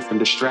of the different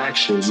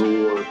distractions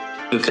or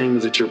the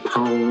things that you're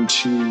prone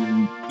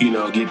to,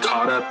 get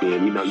caught up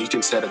in. You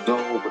can set a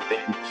goal, but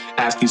then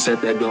after you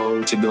set that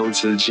goal to go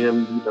to the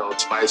gym,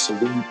 twice a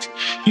week,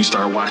 you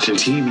start watching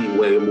TV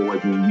way more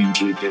than you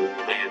usually do.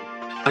 And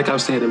like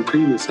I've said in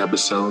previous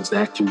episodes,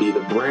 that can be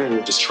the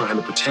brain just trying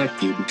to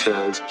protect you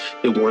because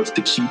it wants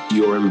to keep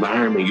your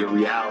environment, your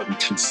reality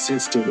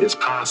consistent as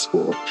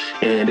possible.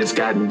 And it's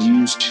gotten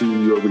used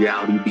to your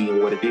reality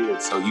being what it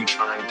is. So you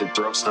trying to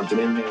throw something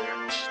in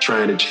there,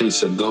 trying to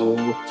chase a goal,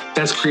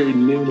 that's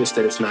creating newness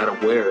that it's not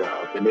aware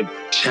of. And it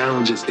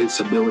challenges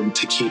its ability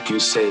to keep you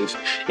safe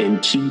and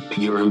keep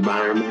your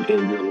environment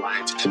and your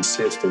life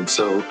consistent.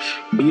 So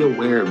be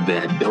aware of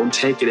that. Don't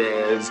take it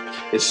as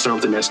it's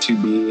something that's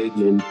too big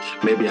and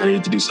maybe I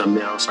need to do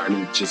something else or I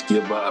need to just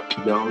give up.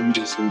 No, you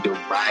just need to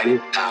ride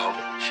it out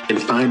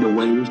and find a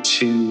way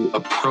to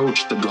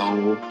approach the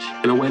goal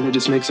in a way that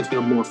just makes it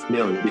feel more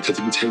familiar. Because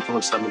if you take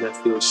on something that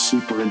feels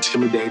super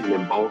intimidating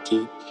and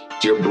bulky,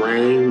 your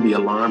brain, the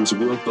alarms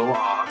will go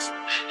off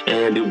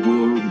and it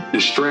will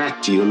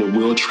distract you and it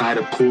will try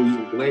to pull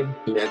you away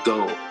from that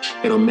goal.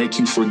 It'll make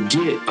you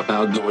forget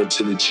about going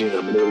to the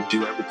gym and it'll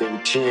do everything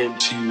it can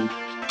to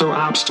throw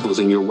obstacles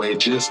in your way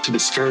just to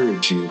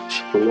discourage you.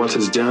 But once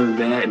it's done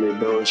that and it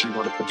knows you're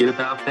going to forget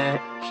about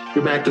that,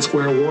 you're back to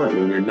square one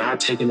and you're not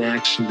taking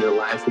action. Your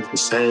life is the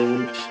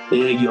same.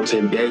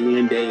 And, day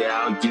in, day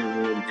out, year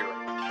in, year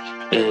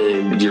out.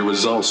 And your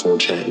results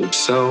won't change.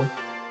 So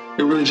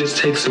it really just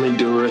takes some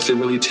endurance. It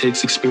really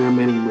takes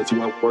experimenting with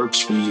what works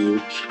for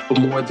you. But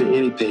more than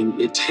anything,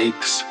 it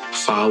takes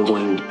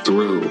following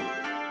through.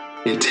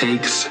 It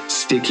takes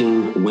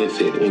sticking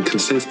with it and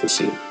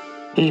consistency.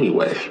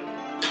 Anyway,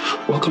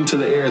 welcome to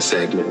the air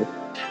segment.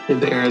 In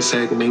the air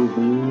segment,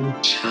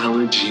 we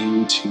challenge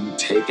you to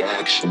take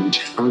action. We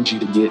challenge you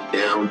to get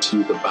down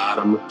to the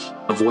bottom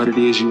of what it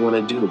is you want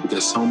to do,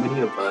 because so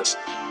many of us,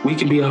 we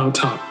can be all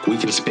talk. We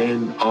can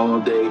spend all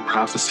day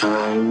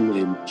prophesying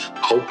and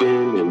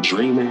hoping and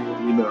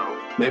dreaming,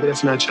 Maybe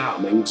that's not y'all.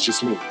 Maybe it's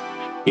just me.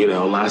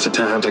 Lots of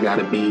times I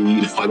gotta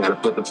I gotta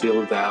put the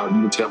feelings out.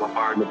 You can tell my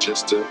partner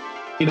just to,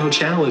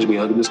 challenge me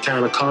or just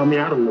kind of calm me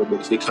out a little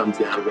bit if it comes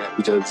down to that.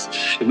 Because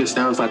if it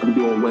sounds like I'm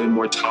doing way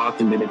more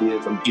talking than it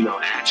is,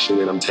 action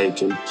that I'm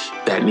taking,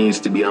 that needs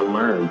to be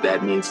unlearned.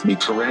 That needs to be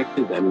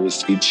corrected. That needs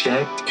to be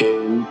checked.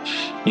 And,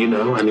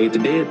 I need to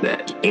did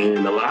that.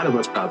 And a lot of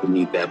us probably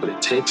need that, but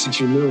it takes a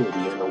humility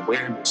and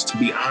awareness to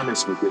be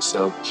honest with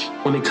yourself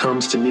when it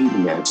comes to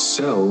needing that.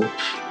 So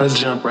let's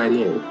jump right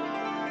in.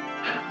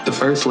 The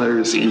first letter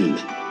is E.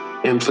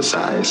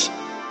 Emphasize.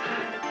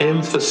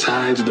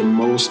 Emphasize the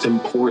most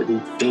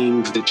important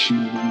things that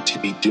you need to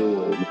be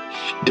doing.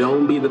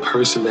 Don't be the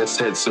person that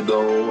sets a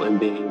goal and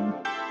then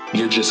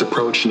you're just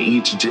approaching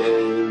each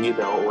day,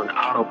 on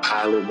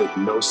autopilot with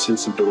no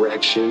sense of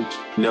direction,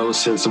 no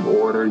sense of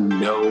order,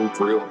 no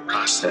real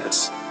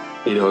process.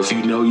 If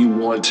you know you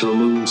want to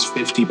lose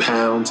 50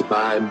 pounds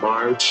by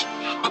March,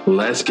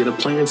 let's get a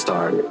plan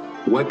started.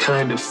 What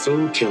kind of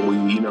food can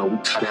we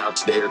cut out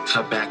today or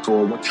cut back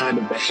on? What kind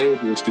of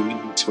behaviors do we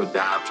need to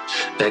adopt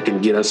that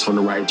can get us on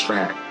the right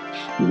track?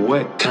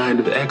 What kind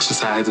of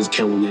exercises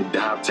can we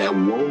adopt that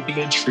won't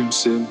be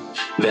intrusive,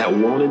 that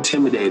won't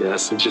intimidate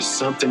us, and just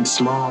something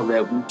small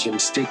that we can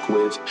stick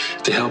with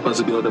to help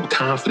us build up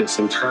confidence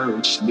and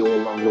courage to go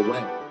along the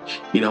way?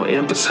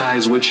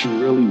 Emphasize what you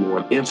really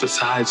want.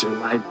 Emphasize your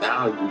life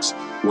values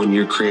when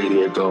you're creating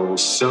your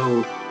goals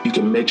so you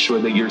can make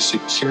sure that you're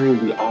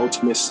securing the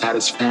ultimate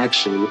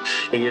satisfaction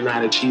and you're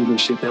not achieving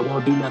shit that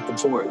won't do nothing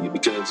for you,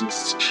 because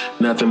it's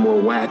nothing more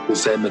whack than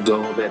setting a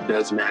goal that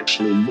doesn't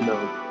actually,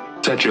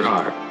 touch your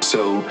heart.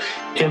 So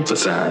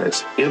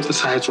emphasize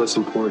what's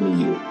important to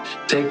you.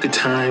 Take the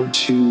time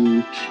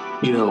to,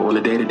 on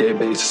a day-to-day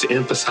basis,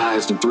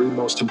 emphasize the 3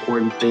 most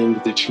important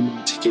things that you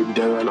need to get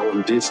done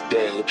on this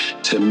day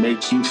to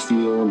make you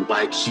feel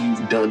like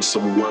you've done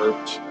some work,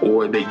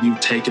 or that you've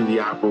taken the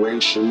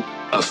operation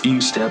a few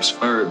steps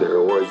further,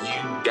 or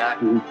you've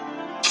gotten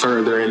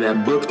further in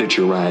that book that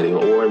you're writing,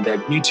 or in that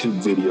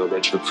YouTube video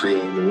that you're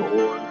creating,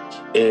 or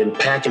in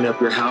packing up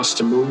your house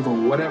to move, or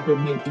whatever it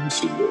may be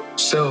for you.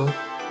 So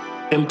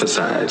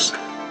emphasize.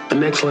 The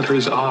next letter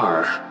is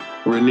R.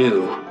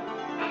 Renew.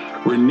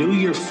 Renew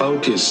your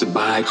focus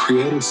by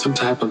creating some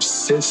type of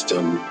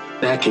system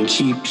that can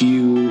keep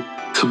you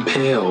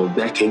compelled,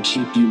 that can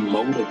keep you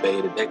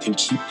motivated, that can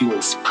keep you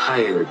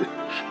inspired.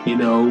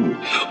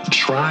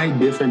 Try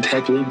different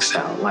techniques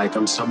out. Like,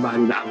 I'm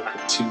somebody that I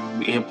like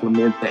to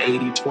implement the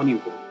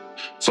 80-20 rule.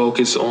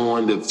 Focus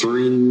on the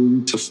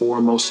 3 to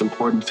 4 most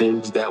important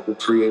things that will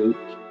create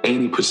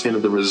 80%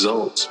 of the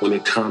results when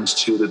it comes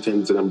to the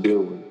things that I'm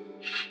doing.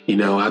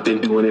 I've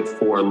been doing it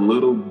for a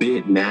little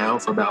bit now,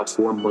 for about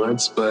 4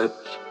 months, but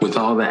with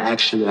all the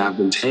action that I've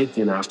been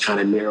taking, I've kind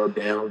of narrowed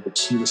down the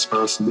key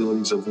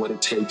responsibilities of what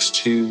it takes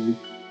to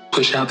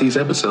push out these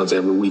episodes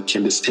every week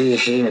and to stay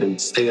ahead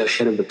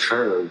of the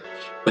curve.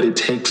 But it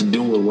takes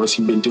doing. Once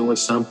you've been doing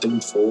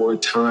something for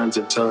tons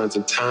and tons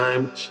of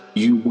time,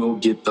 you will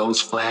get those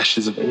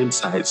flashes of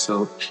insight.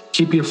 So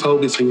keep your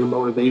focus and your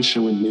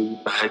motivation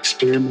renewed by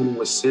experimenting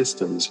with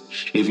systems.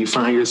 If you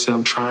find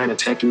yourself trying a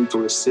technique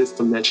or a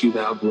system that you've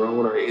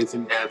outgrown or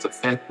isn't as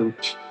effective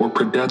or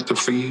productive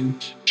for you,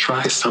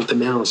 try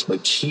something else.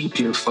 But keep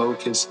your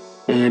focus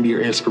and your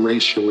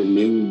inspiration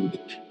renewed.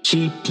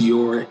 Keep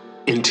your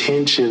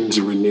intentions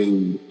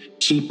renewed.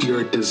 Keep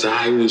your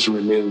desires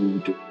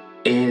renewed.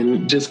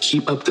 And just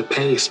keep up the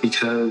pace,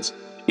 because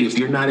if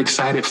you're not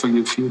excited for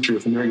your future,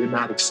 if you're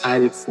not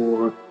excited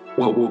for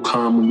what will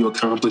come when you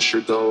accomplish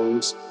your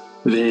goals,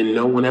 then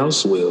no one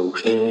else will.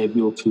 And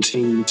you'll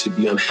continue to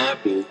be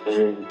unhappy,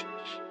 and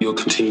you'll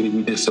continue to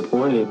be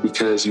disappointed,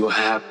 because you'll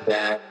have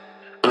that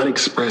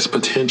unexpressed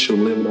potential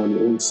living on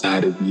the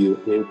inside of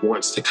you. It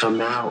wants to come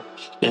out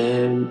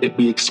and it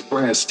be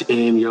expressed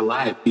in your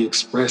life, be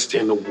expressed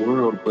in the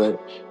world,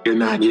 but you're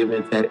not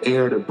given that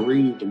air to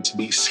breathe and to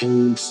be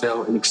seen,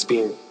 felt, and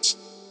experienced.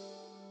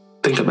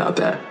 Think about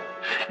that.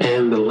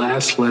 And the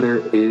last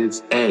letter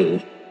is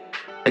A.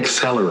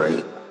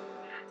 Accelerate.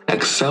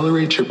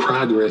 Accelerate your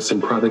progress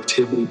and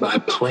productivity by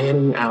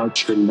planning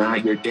out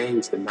your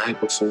days the night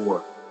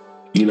before.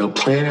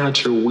 Plan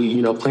out your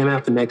week, plan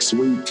out the next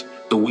week,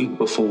 the week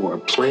before.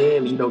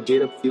 Plan,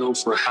 get a feel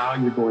for how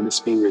you're going to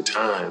spend your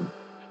time.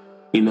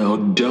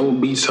 Don't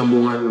be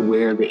someone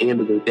where the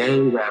end of the day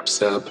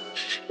wraps up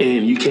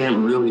and you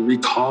can't really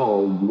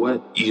recall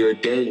what your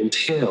day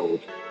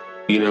entailed.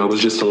 It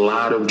was just a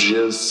lot of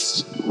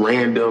just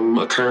random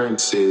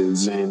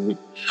occurrences, and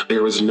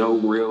there was no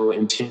real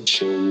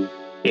intention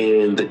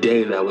in the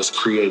day that was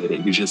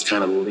created. You just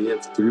kind of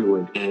lived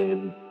through it,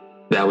 and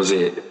That was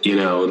it.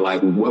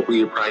 Like, what were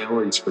your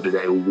priorities for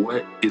today?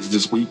 What is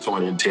this week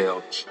going to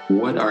entail?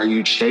 What are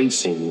you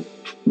chasing?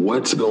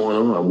 What's going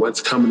on?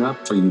 What's coming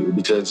up for you?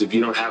 Because if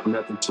you don't have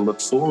nothing to look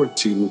forward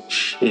to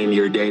in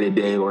your day to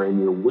day or in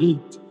your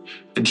week,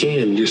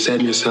 again, you're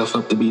setting yourself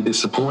up to be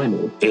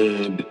disappointed.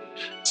 And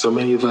so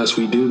many of us,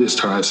 we do this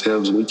to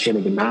ourselves, and we can't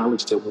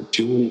acknowledge that we're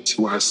doing it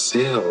to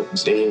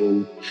ourselves.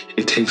 And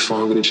it takes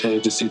longer to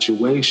change the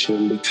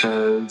situation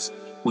because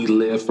we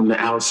live from the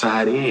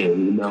outside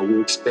in.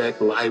 We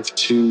expect life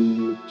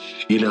to,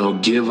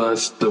 give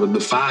us the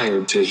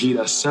fire to heat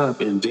us up,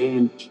 and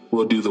then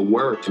we'll do the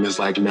work. And it's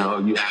like, no,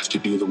 you have to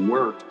do the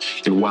work.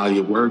 And while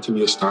you're working,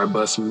 you'll start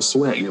busting a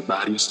sweat. Your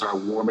body will start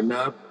warming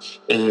up,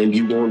 and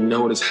you won't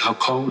notice how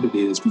cold it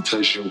is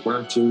because you're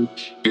working,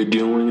 you're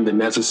doing the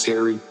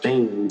necessary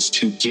things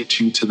to get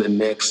you to the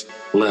next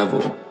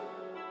level.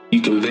 You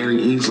can very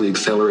easily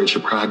accelerate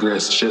your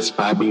progress just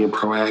by being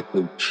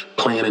proactive,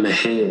 planning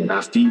ahead.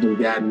 I've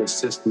even gotten a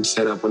system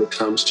set up when it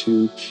comes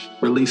to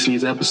releasing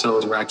these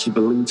episodes where I keep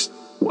at least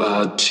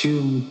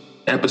 2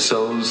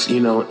 episodes,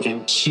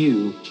 in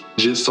queue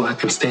just so I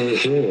can stay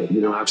ahead.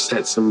 I've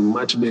set some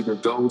much bigger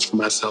goals for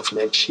myself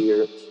next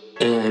year,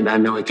 and I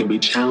know it can be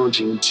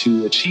challenging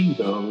to achieve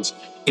those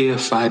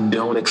if I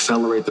don't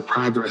accelerate the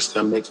progress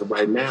that I'm making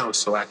right now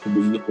so I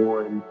can be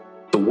on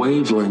the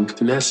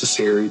wavelength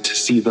necessary to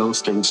see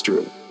those things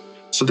through.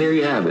 So there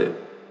you have it.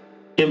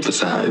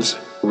 Emphasize,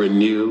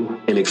 renew,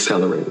 and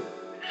accelerate.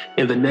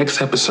 In the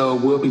next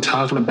episode, we'll be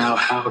talking about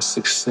how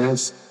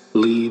success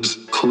leaves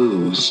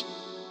clues.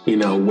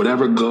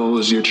 Whatever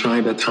goals you're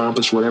trying to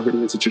accomplish, whatever it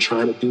is that you're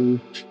trying to do,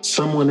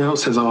 someone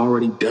else has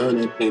already done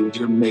it, and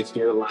you're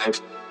making your life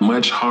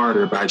much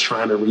harder by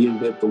trying to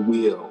reinvent the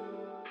wheel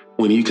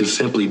when you can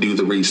simply do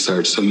the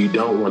research. So you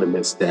don't want to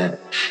miss that.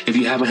 If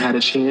you haven't had a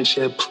chance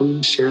yet,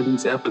 please share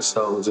these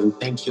episodes, and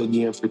thank you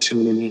again for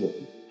tuning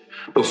in.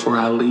 Before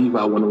I leave,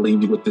 I want to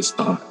leave you with this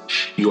thought.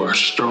 You are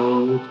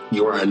strong,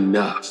 you are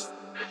enough,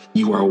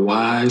 you are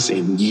wise,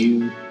 and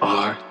you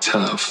are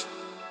tough.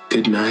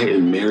 Good night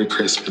and Merry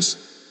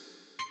Christmas.